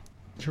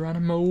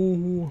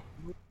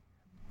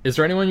 Is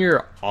there anyone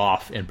you're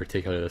off in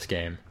particular this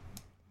game?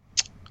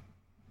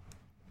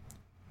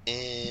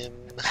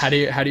 How do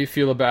you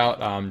feel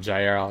about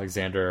Jair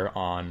Alexander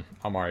on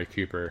Amari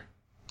Cooper?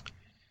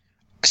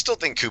 I still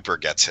think Cooper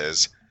gets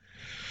his.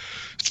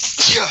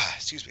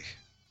 Excuse me.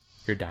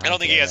 You're down. I don't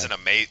think he has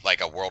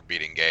a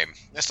world-beating game.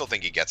 I still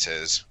think he gets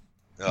his.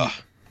 Ugh.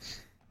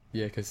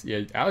 Yeah, because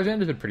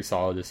Alexander's been pretty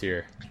solid this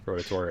year for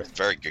what it's worth.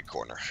 Very good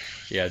corner.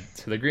 Yeah,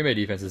 so the Green Bay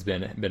defense has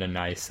been a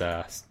nice.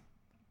 I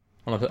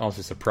don't know if it's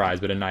a surprise,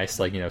 but a nice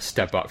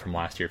step up from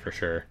last year for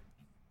sure.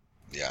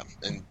 Yeah,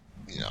 and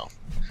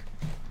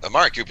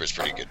Amari Cooper's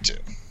pretty good too,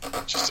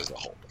 just as a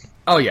whole.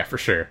 Oh yeah, for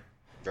sure.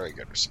 Very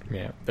good receiver.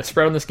 Yeah, the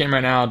spread on this game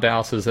right now,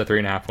 Dallas is a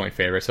 3.5-point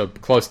favorite, so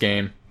close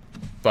game.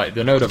 But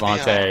the no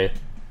Devontae.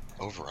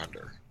 Over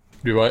under.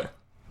 Do what?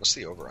 What's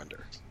the over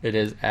under? It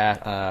is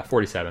at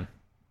 47.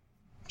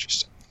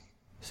 Interesting.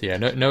 So yeah,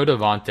 no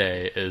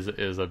Devontae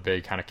is a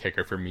big kind of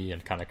kicker for me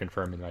and kind of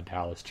confirming my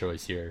Dallas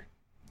choice here,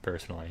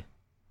 personally.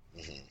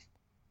 Mm-hmm.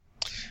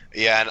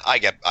 Yeah, and I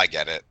get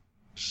it.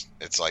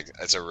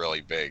 It's a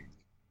really big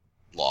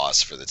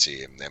loss for the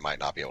team. They might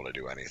not be able to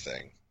do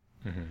anything.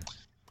 Mm-hmm.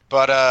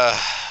 But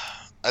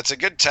it's a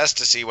good test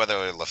to see whether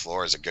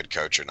LaFleur is a good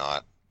coach or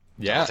not.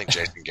 Yeah. I don't think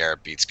Jason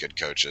Garrett beats good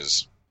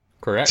coaches.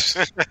 Correct.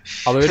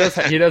 Although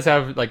he does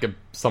have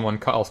someone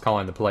else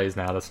calling the plays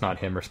now. That's not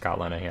him or Scott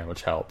Linehan,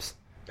 which helps.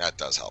 That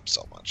does help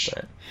so much.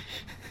 But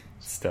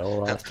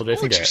still Jason Garrett.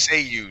 What would you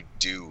say you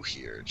do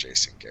here,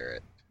 Jason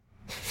Garrett?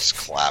 Just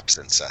claps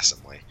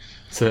incessantly.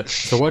 So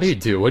what do you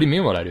do? What do you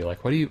mean what I do?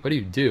 What do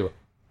you do?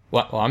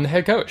 Well, I'm the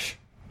head coach.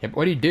 Yeah, but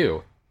what do you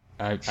do?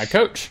 I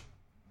coach.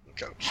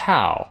 Coach.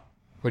 How?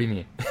 What do you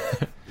mean?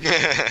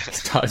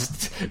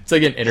 It's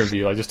like an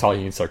interview. Just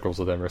talking in circles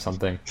with him or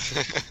something.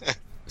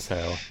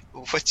 So.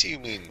 What do you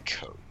mean,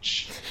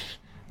 coach?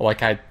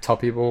 I tell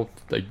people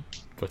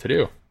what to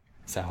do.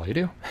 Is that all you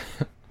do?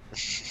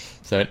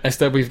 So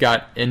next up, we've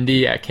got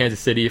Indy at Kansas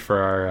City for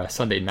our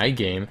Sunday night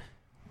game.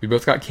 We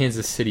both got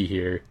Kansas City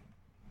here.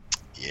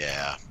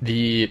 Yeah.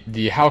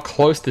 The how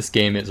close this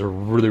game is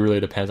really, really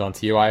depends on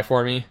TY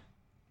for me.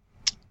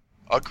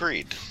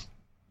 Agreed.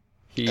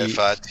 If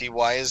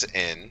TY is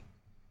in,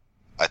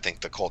 I think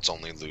the Colts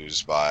only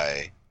lose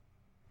by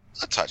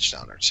a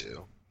touchdown or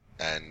two.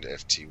 And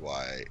if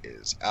TY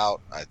is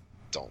out, I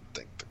don't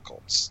think the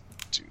Colts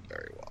do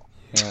very well.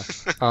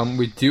 Yeah.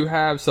 We do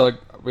have,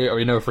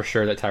 we know for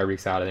sure that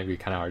Tyreek's out. I think we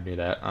kind of already knew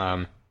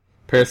that.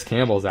 Paris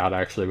Campbell's out,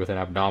 actually, with an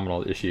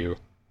abdominal issue.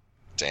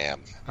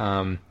 Damn.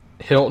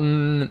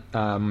 Hilton,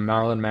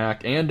 Marlon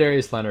Mack, and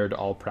Darius Leonard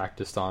all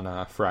practiced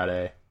on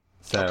Friday.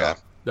 So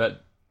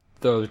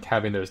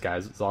having those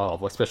guys is all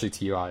helpful, especially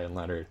TY and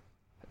Leonard.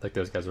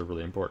 Those guys are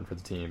really important for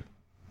the team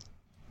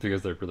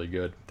because they're really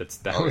good. That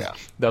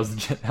was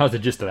the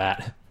gist of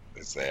that.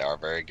 They are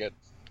very good.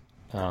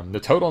 The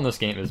total in this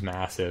game is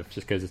massive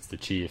just because it's the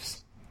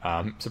Chiefs.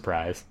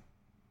 Surprise.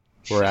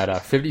 We're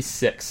at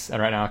 56,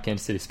 and right now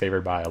Kansas City's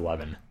favored by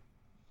 11.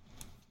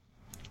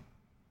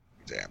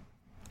 Damn.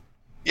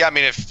 Yeah, I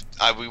mean, if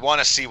we want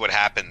to see what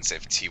happens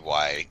if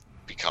TY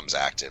becomes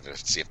active,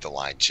 see if the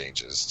line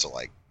changes to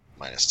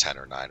 -10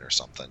 or 9 or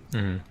something.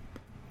 Mm-hmm.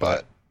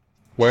 But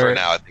for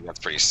now, I think that's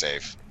pretty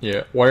safe.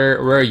 Yeah. Where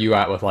are you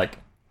at with like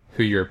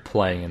who you're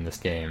playing in this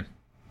game?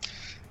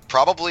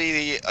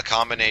 Probably a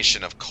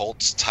combination of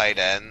Colts tight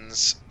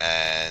ends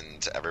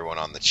and everyone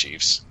on the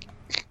Chiefs.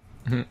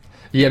 Mm-hmm.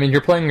 Yeah, I mean,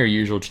 you're playing your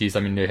usual Chiefs. I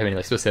mean, do you have any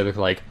like specific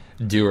like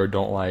do or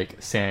don't like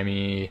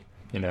Sammy,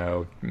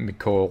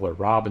 McCole or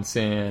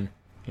Robinson?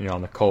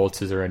 On the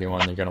Colts, is there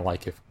anyone you're gonna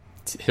like if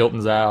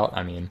Hilton's out?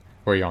 I mean,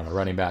 where are you on the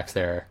running backs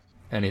there?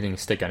 Anything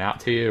sticking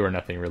out to you, or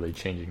nothing really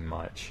changing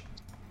much?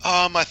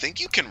 I think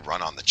you can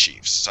run on the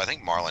Chiefs, so I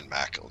think Marlon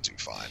Mack will do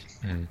fine.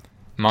 Mm.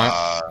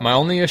 My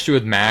only issue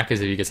with Mack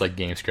is if he gets like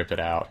game scripted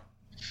out.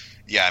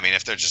 Yeah, I mean,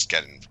 if they're just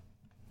getting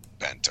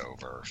bent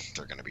over,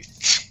 they're going to be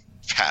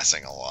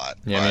passing a lot.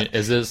 Yeah, I mean,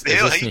 is this he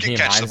Nyheim can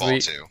catch Hines the ball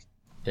week? too.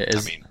 Yeah,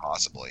 I mean,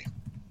 possibly.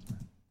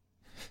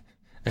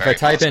 If I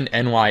type in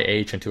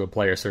NYH into a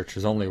player search,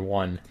 there's only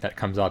one that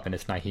comes up, and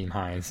it's Nyheim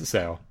Hines.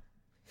 So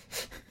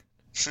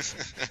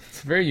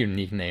it's a very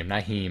unique name,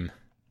 Nyheim.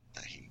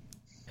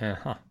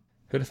 Huh.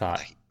 Who'd have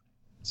thought?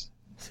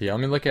 See, let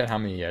me look at how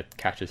many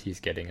catches he's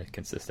getting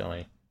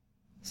consistently.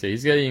 So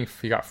he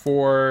got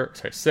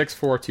 6,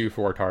 4, 2,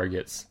 4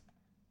 targets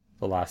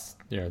the last,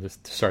 this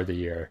start of the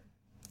year.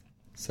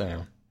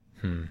 So,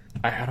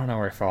 I don't know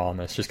where I fall on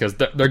this, just because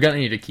they're gonna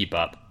need to keep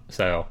up.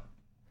 So,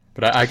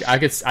 but I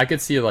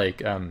could see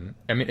like, I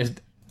mean,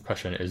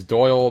 is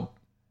Doyle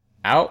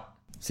out?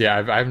 See,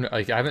 I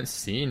haven't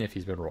seen if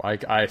he's been.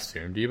 I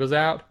assumed he was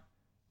out,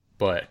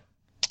 but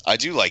I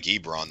do like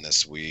Ebron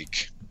this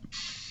week.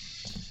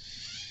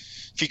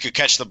 If he could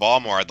catch the ball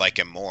more, I'd like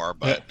him more.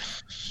 But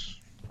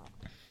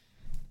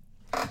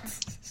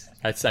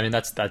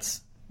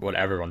that's what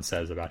everyone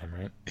says about him,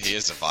 right? He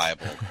is a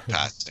viable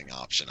passing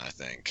option, I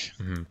think.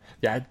 Mm-hmm.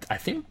 Yeah, I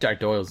think Jack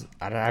Doyle's.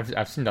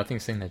 I've seen nothing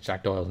saying that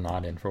Jack Doyle's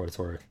not in, for what it's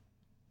worth.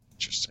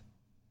 Interesting.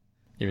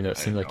 Even though it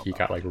seems like he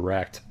got like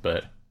wrecked,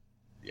 but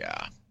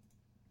yeah.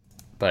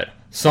 But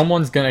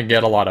someone's gonna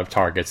get a lot of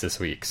targets this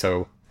week.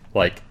 So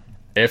like,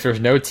 if there's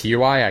no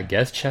Ty, I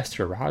guess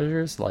Chester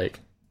Rogers. Like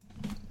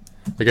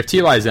if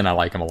Ty's in, I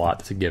like him a lot.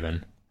 That's a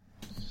given.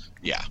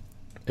 Yeah.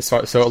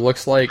 So it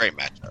looks like great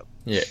matchup.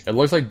 Yeah, it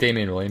looks like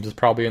Damian Williams is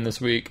probably in this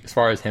week. As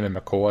far as him and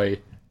McCoy,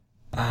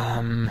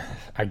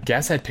 I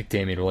guess I'd pick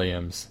Damian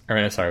Williams.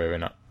 Sorry,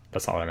 no,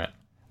 that's not what I meant.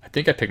 I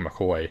think I picked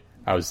McCoy.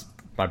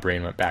 My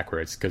brain went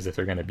backwards because if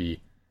they're going to be,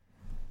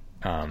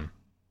 I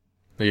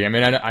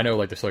mean, I know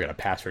like they're still going to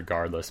pass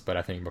regardless, but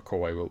I think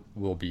McCoy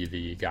will be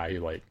the guy who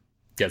like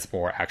gets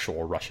more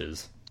actual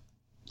rushes.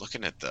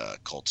 Looking at the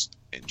Colts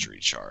injury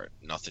chart,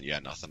 nothing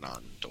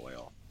on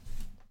Doyle.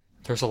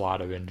 There's a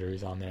lot of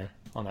injuries on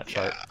that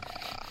chart.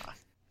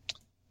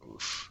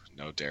 Oof,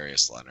 no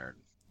Darius Leonard.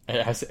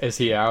 Is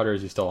he out or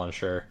is he still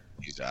unsure?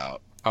 He's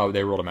out. Oh,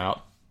 they ruled him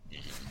out?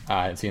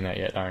 I haven't seen that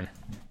yet, darn.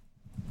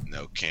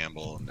 No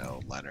Campbell,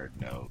 no Leonard,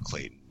 no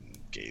Clayton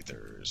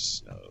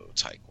Gaithers, no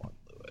Tyquan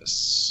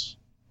Lewis.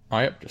 Oh,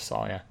 yep, just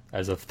saw, yeah.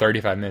 As of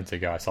 35 minutes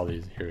ago, I saw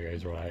these. Here you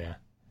guys were out, yeah.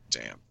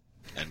 Damn.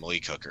 And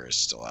Malik Hooker is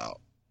still out,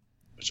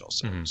 which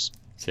also is.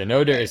 So,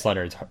 no Darius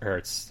Leonard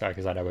hurts,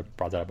 because I never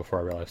brought that up before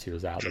I realized he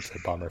was out. That's a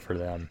bummer for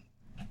them.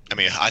 I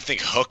mean, I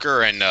think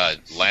Hooker and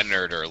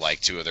Leonard are like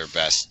two of their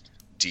best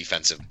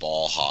defensive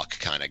ball hawk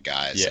kind of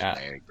guys. Yeah.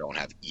 And they don't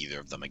have either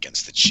of them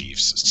against the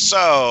Chiefs.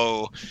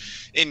 So,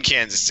 in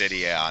Kansas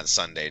City on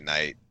Sunday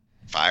night,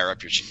 fire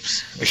up your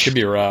Chiefs. It should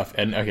be rough.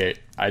 And, okay,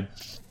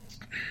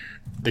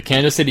 the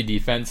Kansas City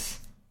defense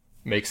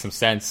makes some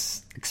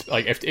sense.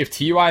 Like, if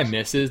Ty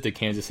misses, the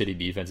Kansas City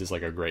defense is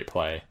like a great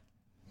play,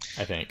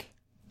 I think.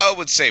 I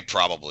would say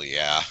probably,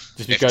 yeah.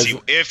 Just because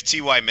if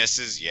Ty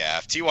misses, yeah.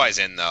 If Ty's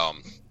in, though,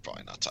 I'm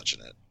probably not touching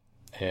it.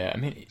 Yeah, I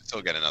mean,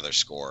 still get another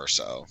score,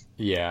 so.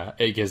 Yeah,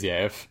 because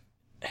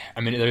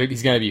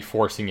he's going to be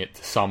forcing it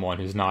to someone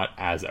who's not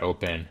as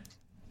open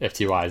if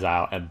Ty's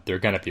out, and they're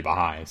going to be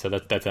behind. So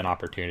that's an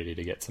opportunity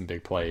to get some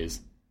big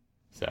plays.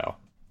 So,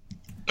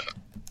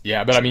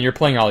 yeah, but I mean, you're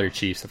playing all your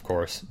Chiefs, of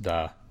course.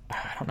 I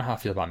don't know how I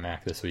feel about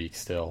Mac this week.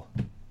 Still,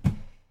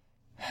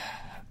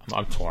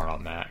 I'm torn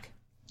on Mac.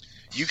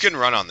 You can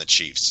run on the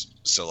Chiefs,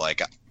 so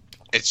like,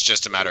 it's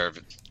just a matter of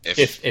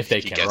if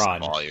they can run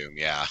volume.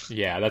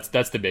 Yeah,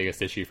 that's the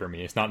biggest issue for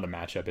me. It's not the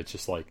matchup; it's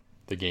just like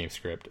the game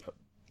script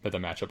that the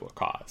matchup will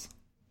cause.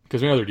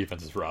 Because we know their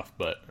defense is rough,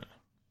 but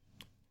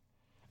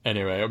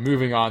anyway,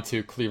 moving on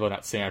to Cleveland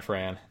at San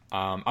Fran.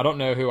 I don't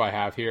know who I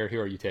have here. Who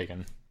are you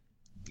taking?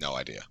 No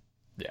idea.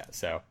 Yeah,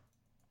 so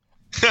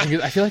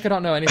I feel like I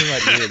don't know anything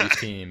about either of these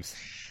teams.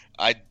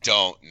 I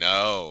don't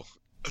know.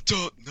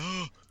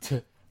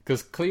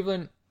 Because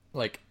Cleveland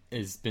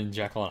has been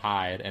Jekyll and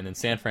Hyde, and then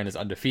San Fran is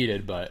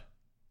undefeated, but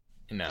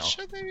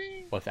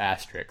with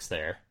asterisks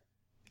there.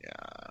 Yeah.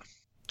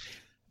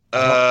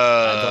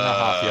 I don't know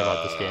how I feel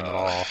about this game at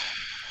all.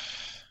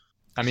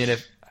 I mean,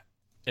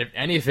 if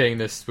anything,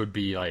 this would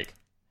be like,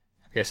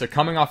 okay, so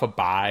coming off a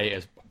bye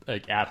as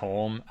like at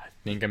home, I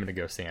think I'm gonna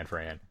go San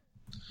Fran.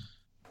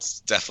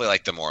 It's definitely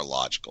like the more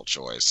logical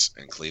choice.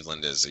 And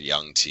Cleveland is a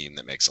young team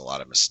that makes a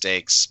lot of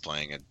mistakes,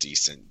 playing a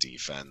decent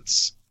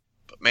defense.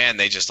 But man,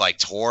 they just like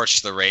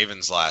torched the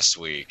Ravens last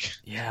week.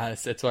 Yeah,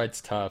 that's why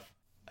it's tough.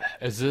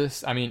 Is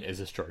this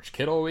George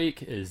Kittle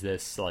week? Is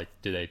this like,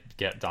 do they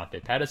get Dante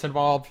Pettis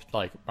involved?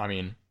 Like, I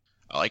mean,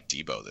 I like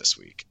Debo this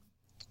week.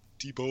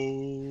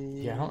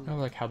 Debo. Yeah, I don't know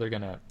like how they're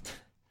gonna.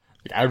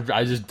 Like,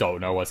 I just don't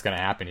know what's gonna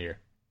happen here.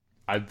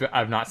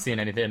 I've not seen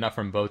anything enough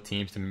from both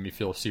teams to make me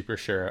feel super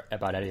sure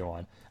about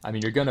anyone. I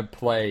mean, you're gonna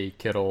play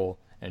Kittle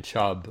and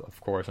Chubb,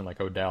 of course, and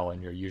like Odell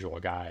and your usual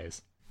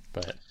guys,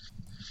 but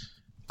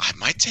I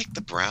might take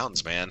the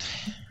Browns, man.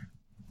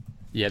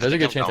 Yeah, there's a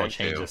good chance I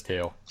change this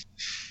too.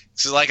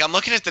 So, like, I'm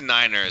looking at the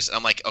Niners.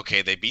 I'm like,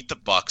 okay, they beat the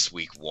Bucks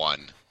week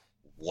 1.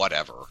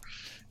 Whatever.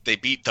 They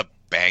beat the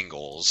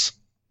Bengals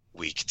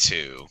week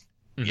 2.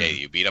 Mm-hmm. Yeah,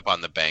 you beat up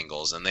on the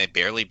Bengals. And they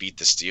barely beat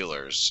the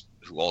Steelers,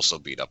 who also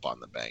beat up on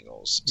the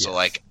Bengals. Yes. So,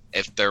 like,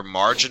 if they're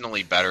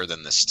marginally better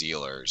than the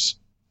Steelers,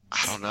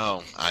 I don't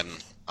know.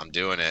 I'm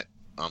doing it.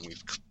 I'm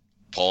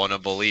pulling a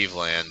believe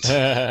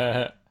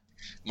land.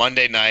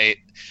 Monday night.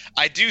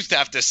 I do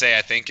have to say,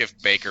 I think if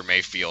Baker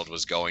Mayfield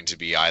was going to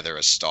be either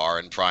a star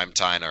in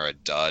primetime or a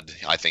dud,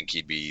 I think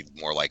he'd be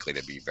more likely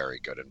to be very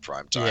good in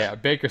primetime. Yeah,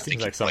 Baker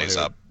seems like someone who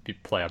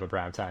would play up in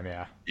primetime,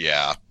 yeah.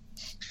 Yeah.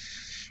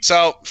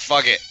 So,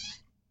 fuck it.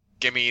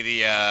 Give me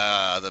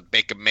the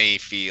Baker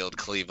Mayfield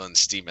Cleveland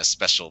Steamer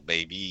special,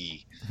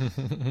 baby.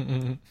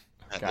 I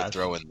had to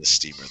throw in the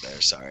steamer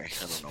there, sorry.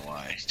 I don't know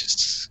why.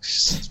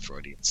 Just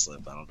Freudian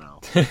slip, I don't know.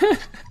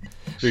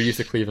 You're used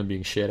to Cleveland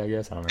being shit, I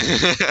guess. I don't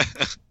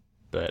know.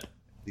 But at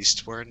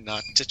least we're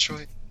not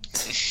Detroit.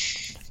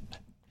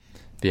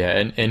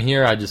 Yeah, and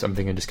here I'm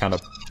thinking just kind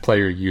of play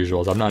your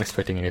usuals. I'm not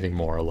expecting anything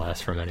more or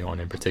less from anyone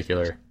in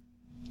particular.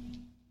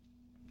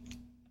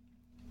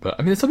 But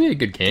I mean, this will be a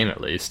good game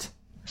at least.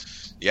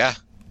 Yeah.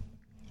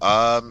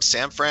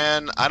 San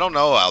Fran, I don't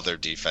know how their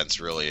defense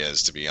really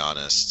is, to be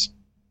honest.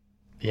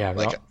 Yeah,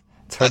 like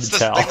it's hard to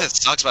tell. That's the thing that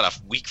sucks about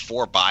a week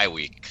 4 bye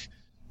week.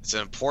 It's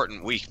an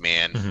important week,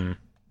 man. Mm-hmm.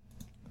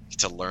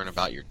 To learn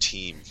about your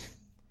team.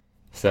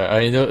 So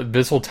I mean,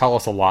 this will tell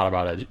us a lot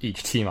about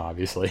each team,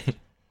 obviously.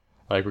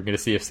 Like we're gonna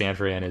see if San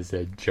Fran is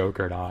a joke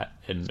or not,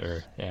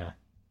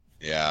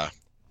 Yeah.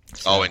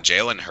 So, and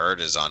Jalen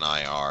Hurd is on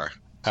IR.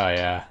 Oh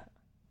yeah.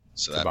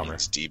 So that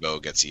means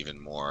Debo gets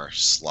even more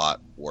slot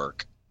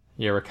work.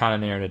 Yeah, we're kind of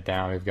narrowing it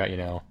down. We've got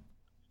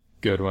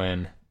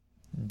Goodwin,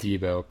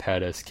 Debo,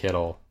 Pettis,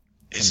 Kittle.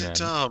 Isn't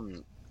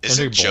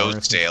Joe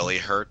Staley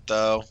hurt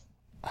though?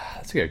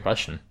 That's a good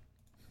question.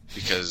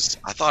 Because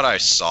I thought I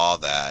saw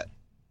that.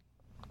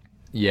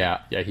 Yeah,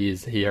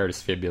 he hurt his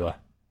fibula.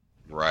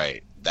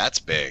 Right, that's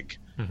big.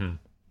 Mm-hmm.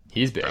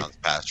 He's big. Browns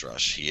pass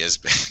rush. He is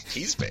big.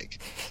 He's big.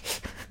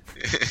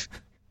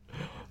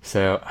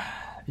 So,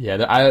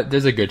 yeah,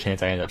 there's a good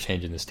chance I end up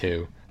changing this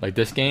too. Like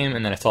this game,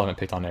 and then I still haven't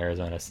picked on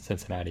Arizona,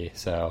 Cincinnati.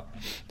 So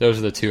those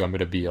are the two I'm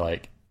going to be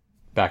like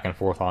back and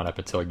forth on up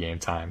until game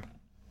time.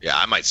 Yeah,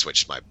 I might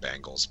switch my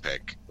Bengals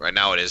pick. Right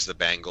now it is the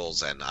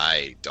Bengals, and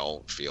I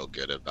don't feel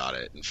good about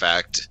it. In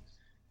fact,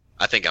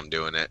 I think I'm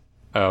doing it.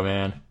 Oh,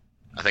 man.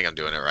 I think I'm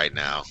doing it right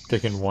now.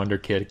 Picking Wonder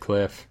Kid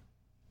Cliff.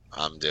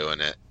 I'm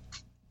doing it.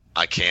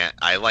 I can't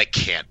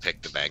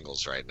pick the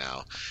Bengals right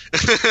now.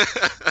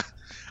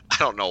 I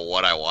don't know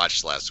what I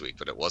watched last week,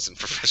 but it wasn't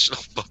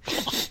professional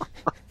football.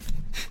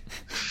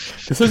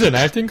 This is an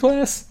acting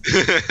class?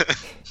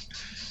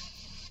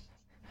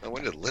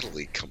 When did Little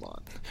League come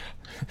on?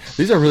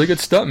 These are really good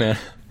stuff, man.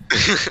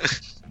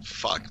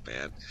 Fuck,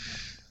 man.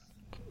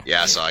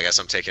 Yeah, so I guess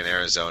I'm taking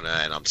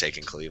Arizona and I'm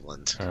taking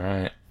Cleveland. All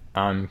right.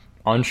 I'm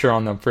unsure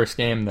on the first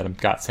game, that I've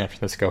got San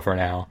Francisco for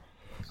now.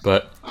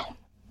 But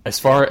as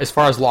far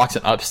as locks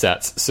and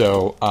upsets,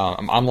 so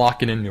I'm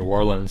locking in New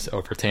Orleans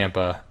over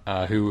Tampa.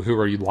 Who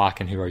are you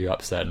locking? Who are you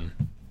upsetting?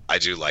 I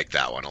do like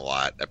that one a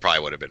lot. That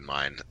probably would have been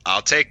mine.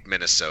 I'll take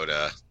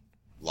Minnesota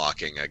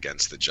locking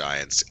against the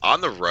Giants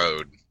on the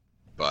road,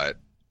 but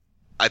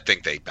I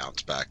think they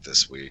bounce back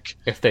this week.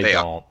 If they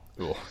don't,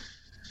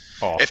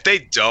 if they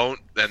don't,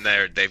 then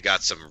they've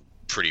got some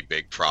pretty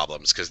big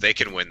problems because they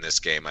can win this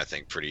game, I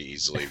think, pretty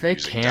easily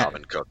using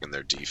Dalvin Cook and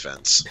their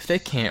defense. If they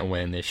can't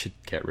win, they should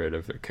get rid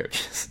of their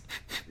coaches.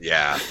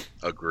 Yeah,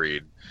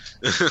 agreed.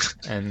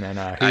 And then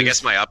I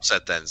guess my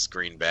upset then is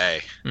Green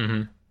Bay.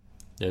 Mm-hmm.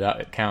 Yeah,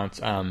 that counts.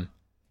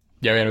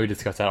 Yeah, we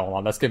discussed that a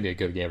lot. That's gonna be a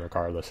good game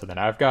regardless. So then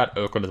I've got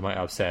Oakland as my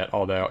upset.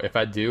 Although if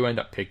I do end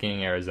up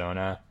picking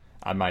Arizona,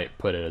 I might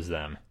put it as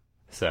them.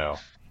 So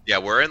yeah,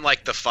 we're in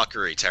like the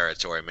fuckery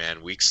territory,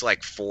 man. Weeks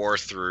like 4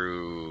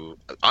 through,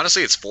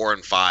 honestly, it's 4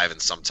 and 5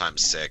 and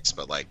sometimes 6,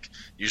 but like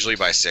usually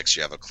by 6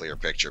 you have a clear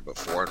picture. But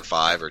 4 and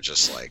 5 are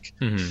just like,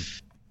 yeah,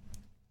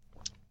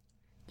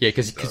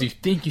 because you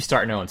think you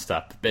start knowing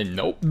stuff, but then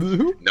nope.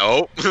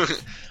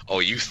 Oh,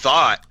 you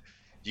thought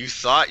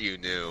you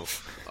knew.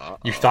 Uh-oh.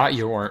 You thought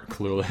you weren't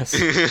clueless,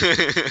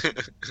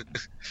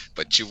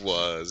 but you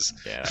was.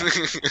 Yeah. Oh my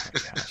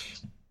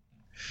gosh.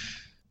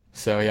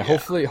 So yeah,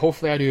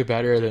 hopefully I do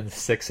better than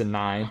 6 and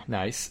 9.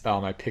 Nice.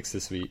 My picks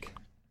this week.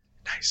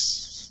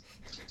 Nice.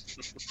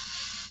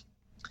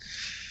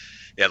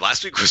 Yeah,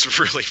 last week was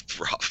really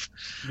rough.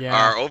 Yeah.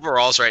 Our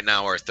overalls right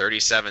now are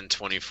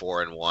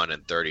 37-24-1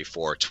 and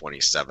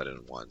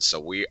 34-27-1. So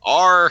we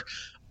are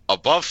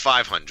above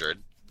 500.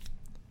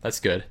 That's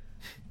good.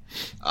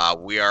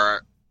 We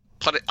are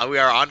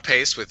on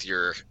pace with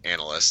your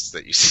analysts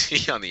that you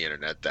see on the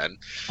internet. Then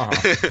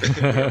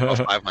above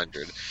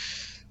 500.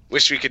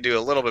 Wish we could do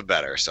a little bit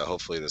better. So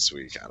hopefully this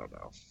week, I don't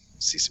know,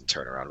 see some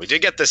turnaround. We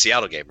did get the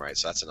Seattle game right,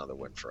 so that's another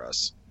win for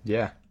us.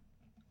 Yeah.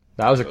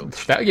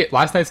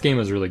 Last night's game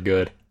was really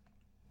good.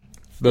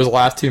 Those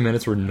last 2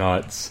 minutes were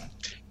nuts.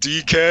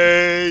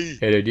 DK!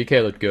 Hey, dude,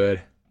 DK looked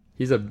good.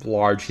 He's a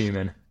large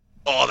human.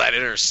 Oh, that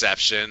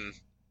interception.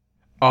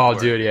 Oh,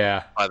 dude,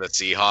 yeah. By the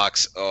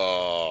Seahawks.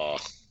 Oh,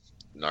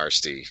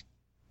 nasty.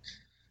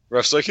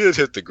 Ref's like, it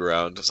hit the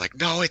ground. I was like,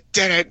 no, it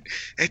didn't.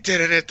 It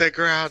didn't hit the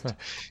ground.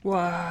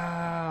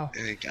 Wow.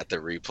 And he got the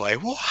replay.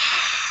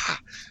 Wow.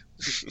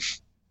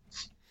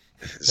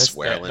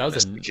 Swearland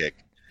missed the kick.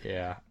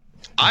 Yeah.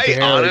 I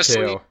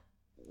honestly,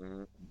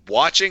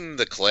 watching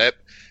the clip,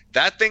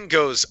 that thing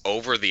goes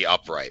over the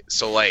upright.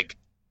 So, like,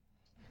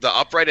 the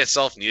upright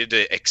itself needed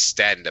to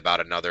extend about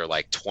another,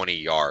 20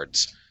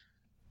 yards.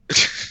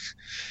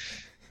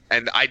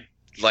 And I,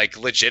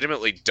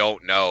 legitimately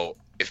don't know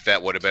if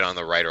that would have been on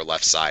the right or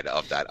left side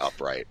of that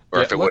upright.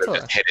 Or if it would have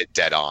just hit it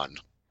dead on.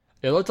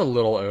 It looked a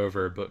little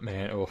over, but,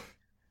 man, oof.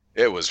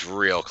 It was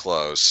real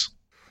close.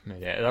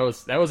 Yeah, that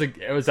was like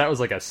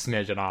a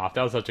smidgen off.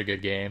 That was such a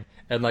good game.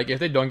 And if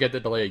they don't get the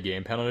delayed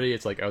game penalty,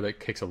 it's that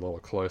kick's a little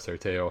closer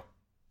too.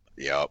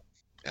 Yep.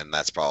 And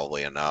that's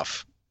probably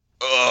enough.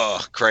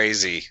 Ugh,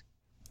 crazy.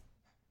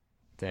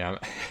 Damn.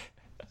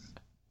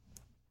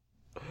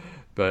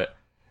 But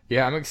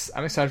yeah, I'm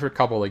excited for a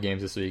couple of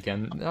games this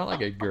weekend.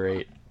 Not a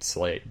great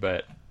slate,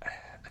 but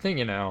I think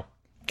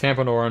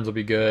Tampa, New Orleans will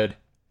be good.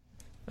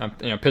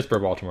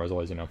 Pittsburgh, Baltimore is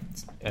always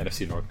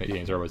NFC North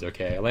games are always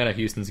okay. Atlanta,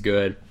 Houston's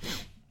good.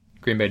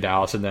 Green Bay,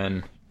 Dallas, and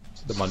then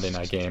the Monday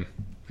night game.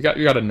 We got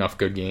enough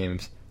good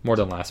games, more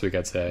than last week,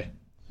 I'd say.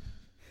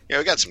 Yeah,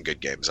 we got some good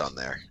games on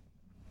there.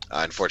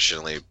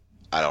 Unfortunately,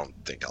 I don't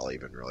think I'll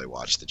even really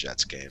watch the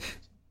Jets game.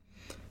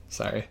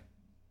 Sorry,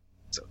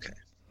 it's okay.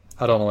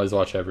 I didn't always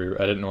watch every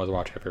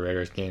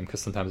Raiders game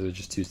because sometimes it was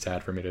just too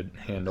sad for me to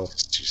handle.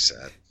 It's too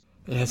sad.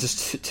 Yeah, it's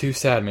just too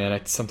sad,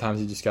 man. Sometimes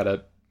you just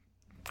gotta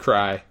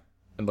cry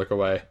and look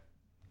away.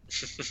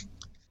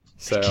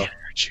 So. I can't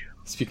hurt you.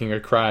 Speaking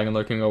of crying and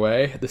looking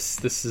away,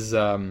 this is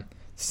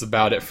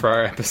about it for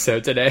our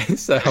episode today.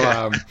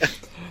 So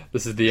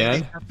this is the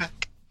end.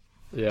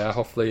 Yeah,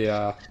 hopefully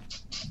I'm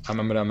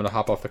gonna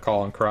hop off the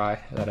call and cry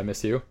that I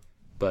miss you,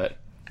 but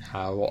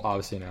we'll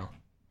obviously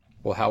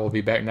we'll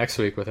be back next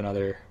week with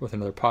another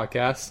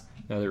podcast,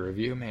 another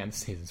review. Man, this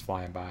season's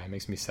flying by. It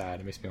makes me sad.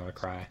 It makes me want to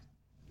cry.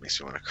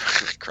 Makes me want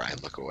to cry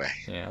and look away.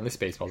 Yeah, at least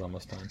baseball's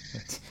almost done.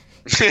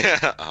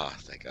 Oh,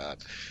 thank God.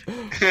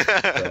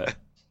 But,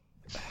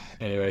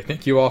 anyway,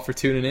 thank you all for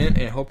tuning in,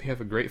 and hope you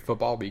have a great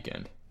football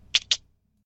weekend.